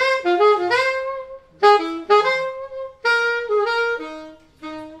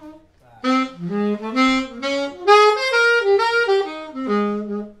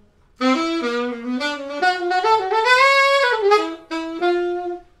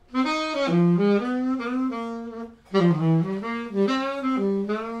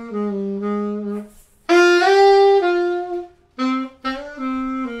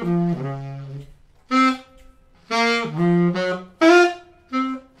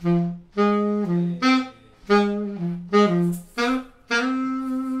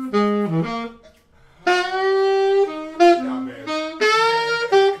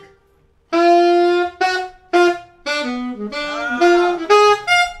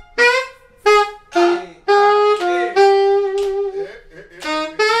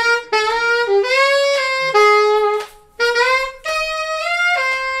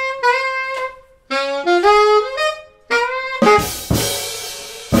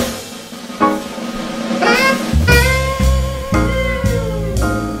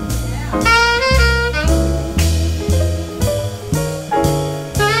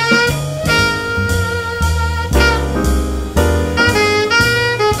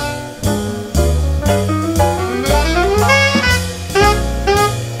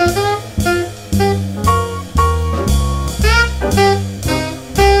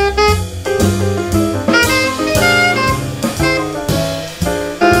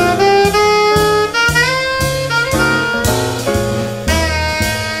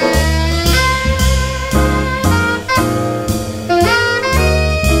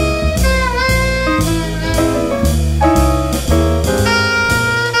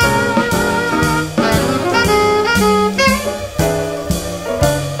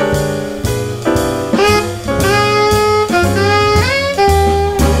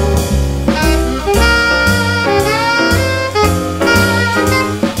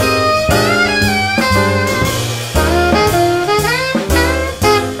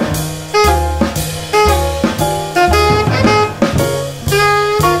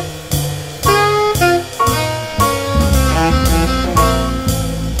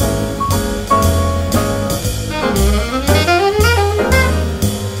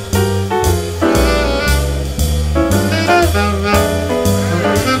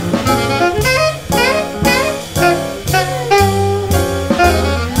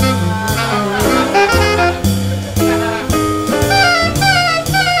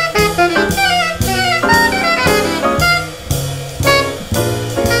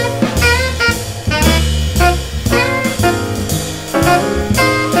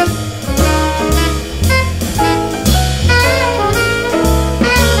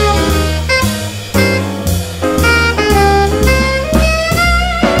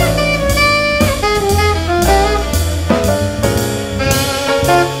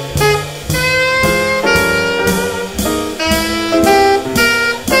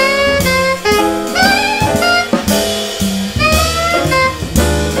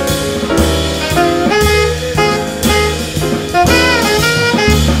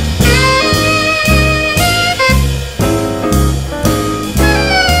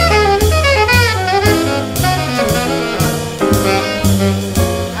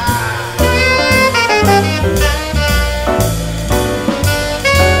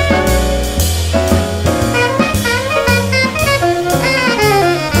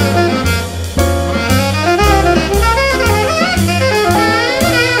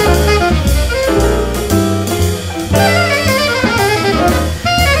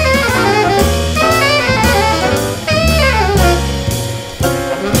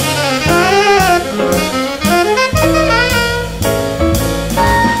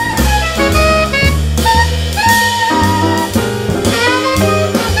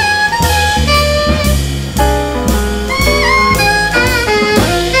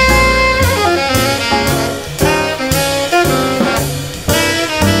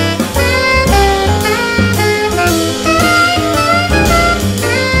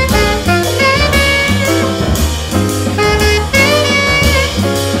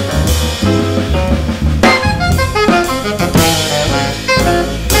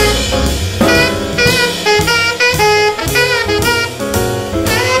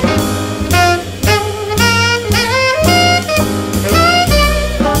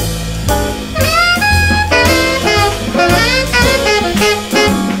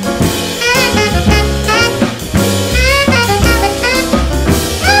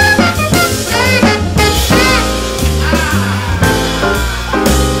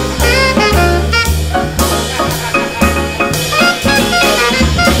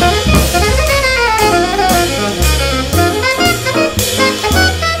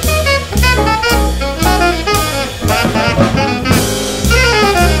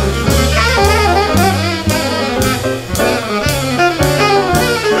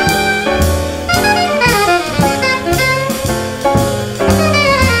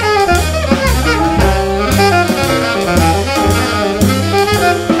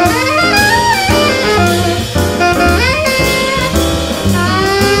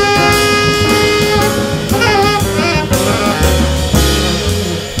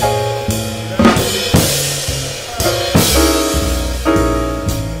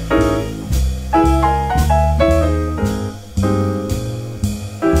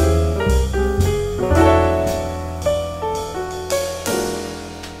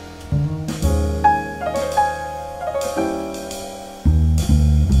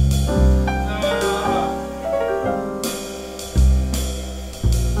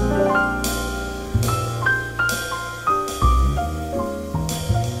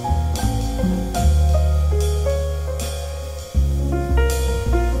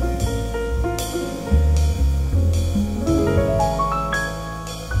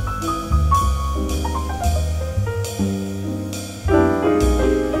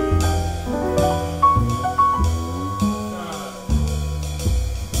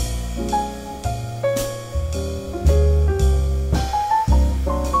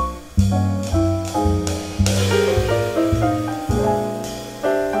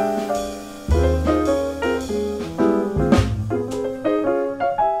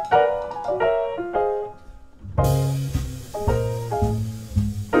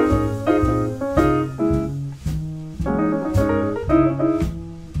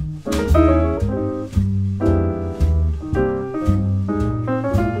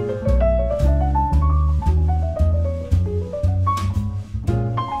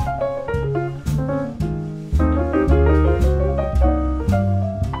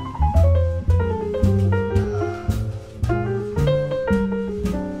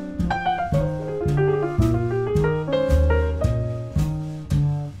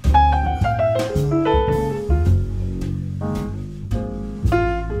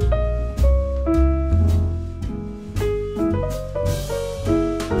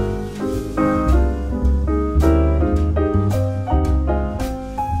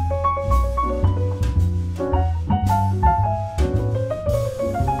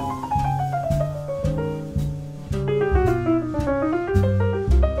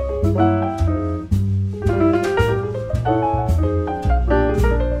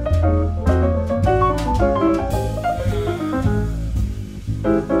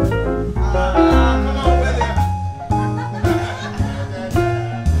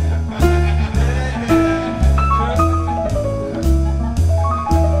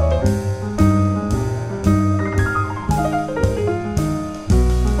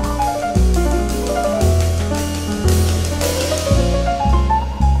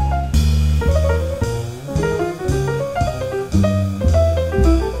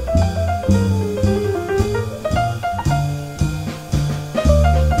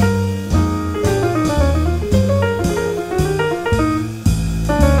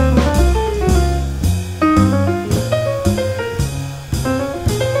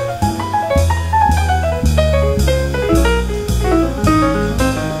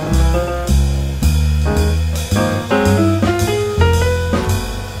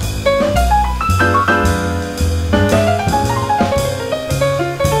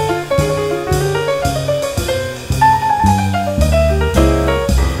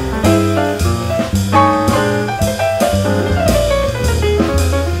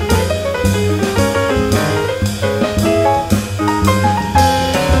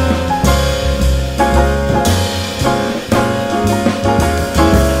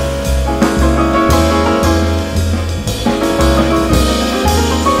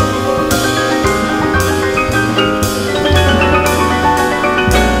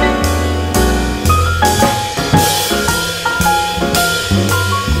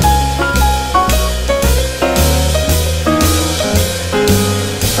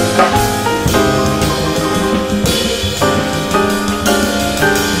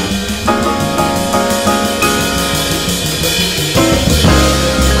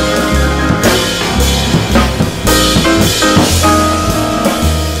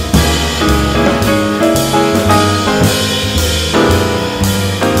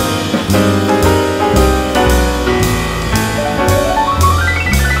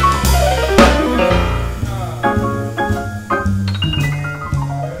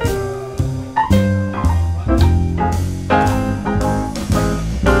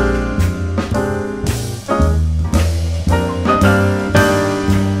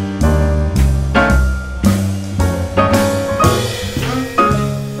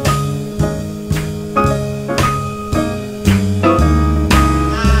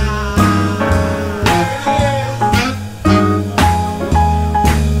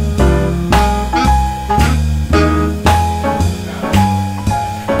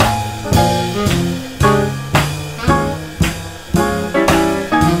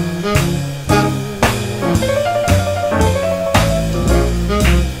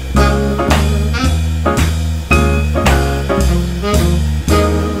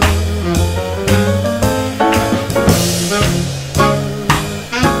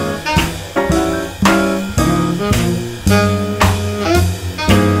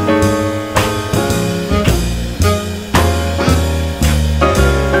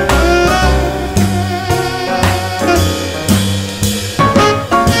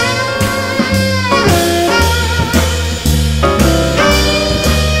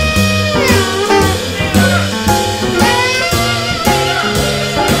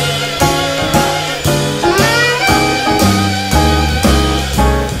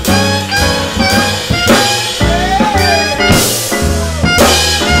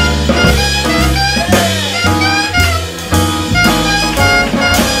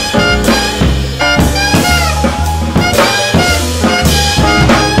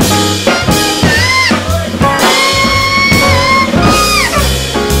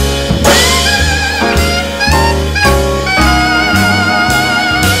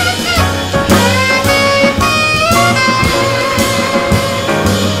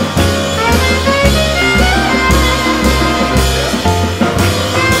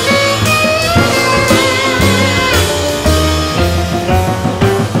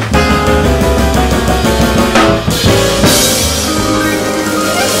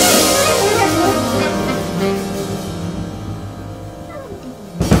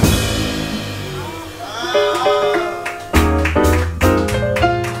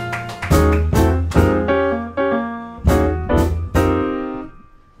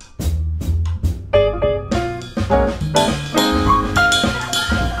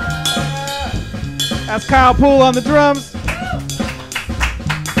 That's Kyle Poole on the drums.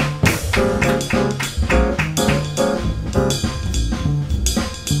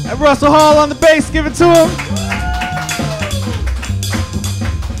 And Russell Hall on the bass, give it to him.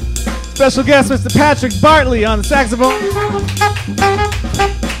 Special guest, Mr. Patrick Bartley on the saxophone.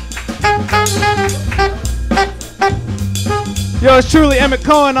 Yours truly,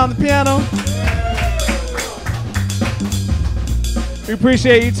 EmmetCohen on the piano. We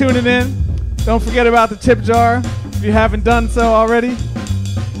appreciate you tuning in. Don't forget about the tip jar if you haven't done so already.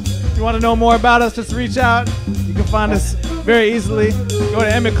 If you want to know more about us, just reach out. You can find us very easily. Go to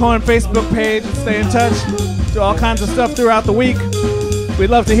EmmetCohen Facebook page and stay in touch. Do all kinds of stuff throughout the week. We'd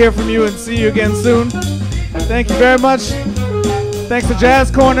love to hear from you and see you again soon. Thank you very much. Thanks to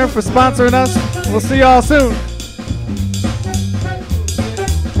JazzCorner for sponsoring us. We'll see y'all soon.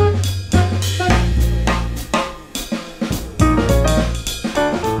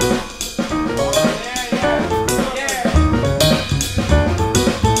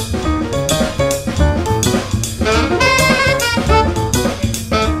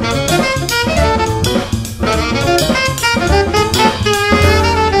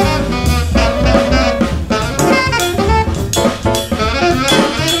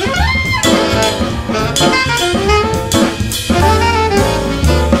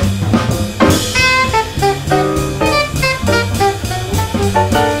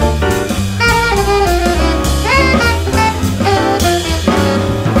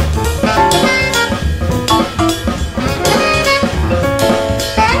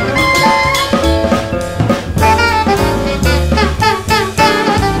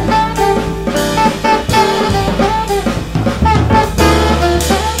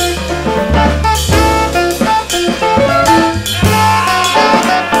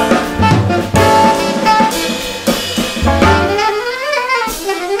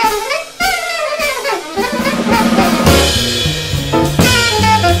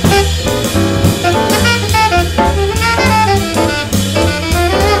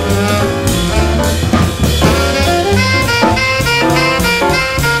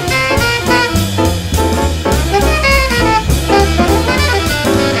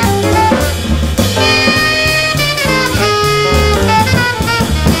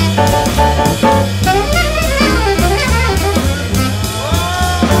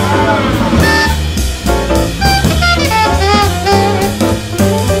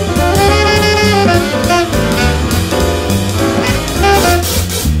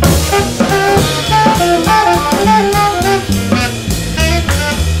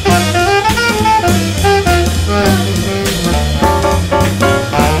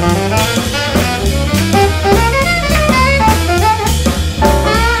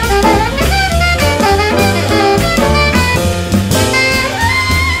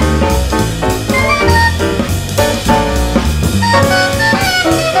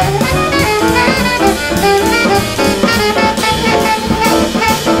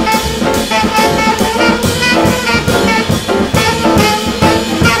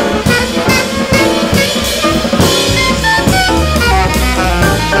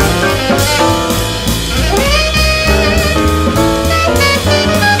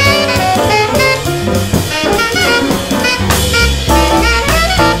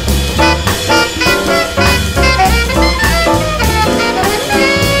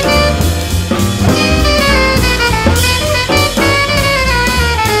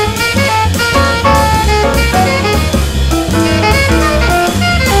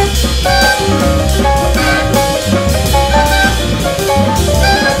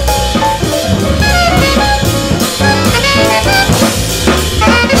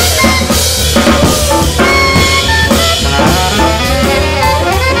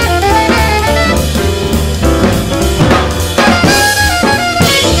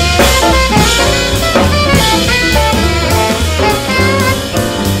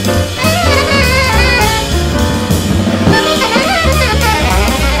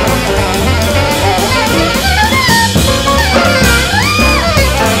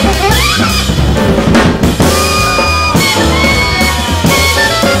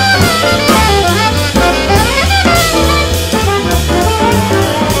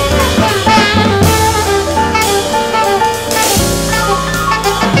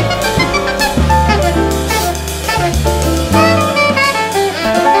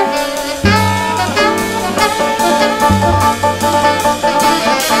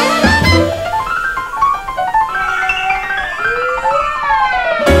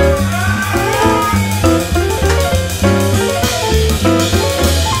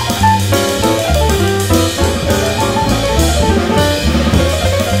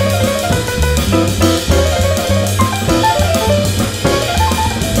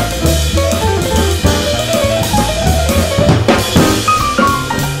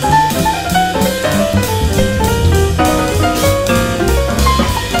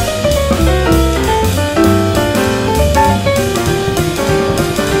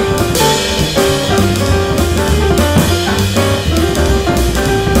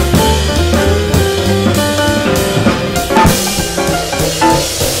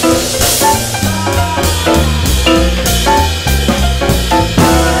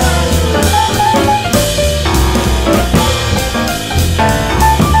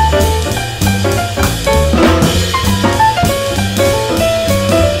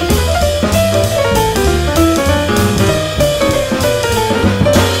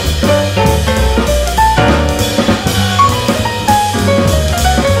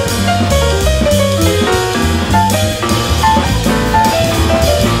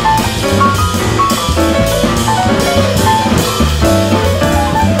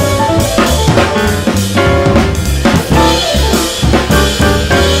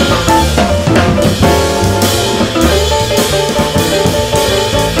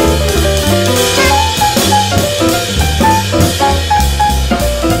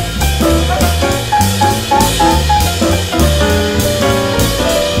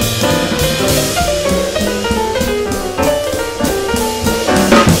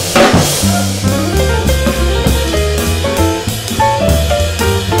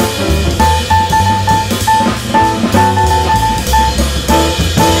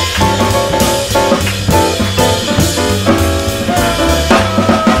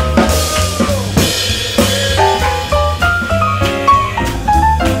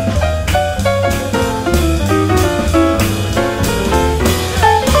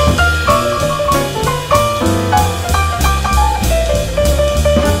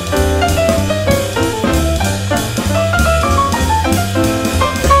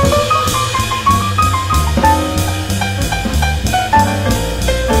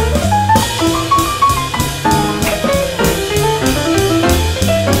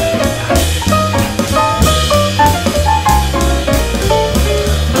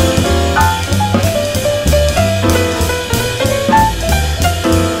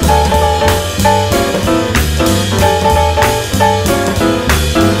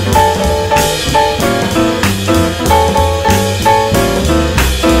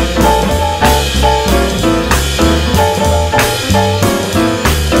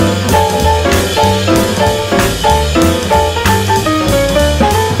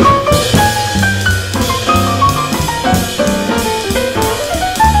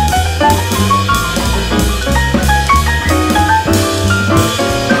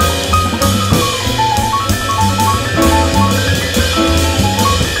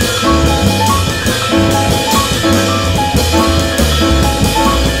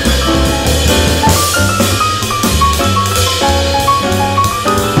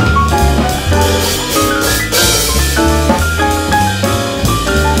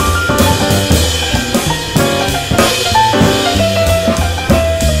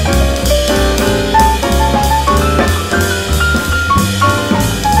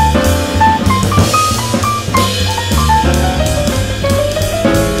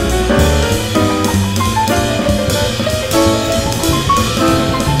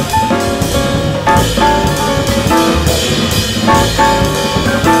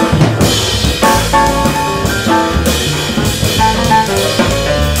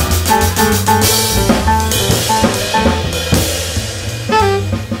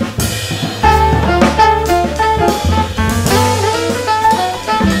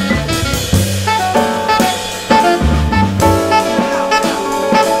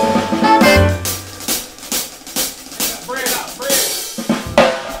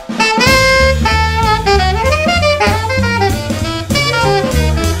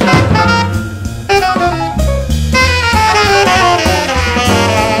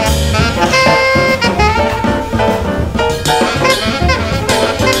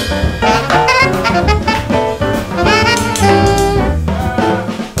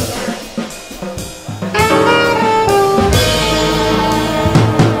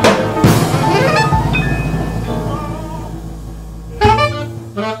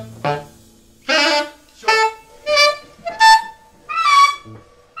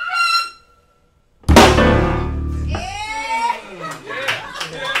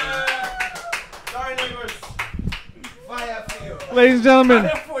 Ladies and gentlemen,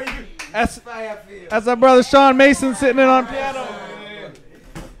 that's our brother Sean Mason sitting in on piano.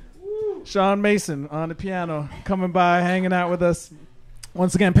 Sean Mason on the piano, coming by, hanging out with us.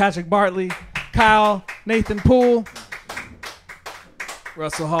 Once again, Patrick Bartley, Kyle, Nathan Poole,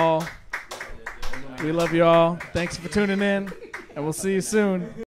 Russell Hall. We love you all. Thanks for tuning in, and we'll see you soon.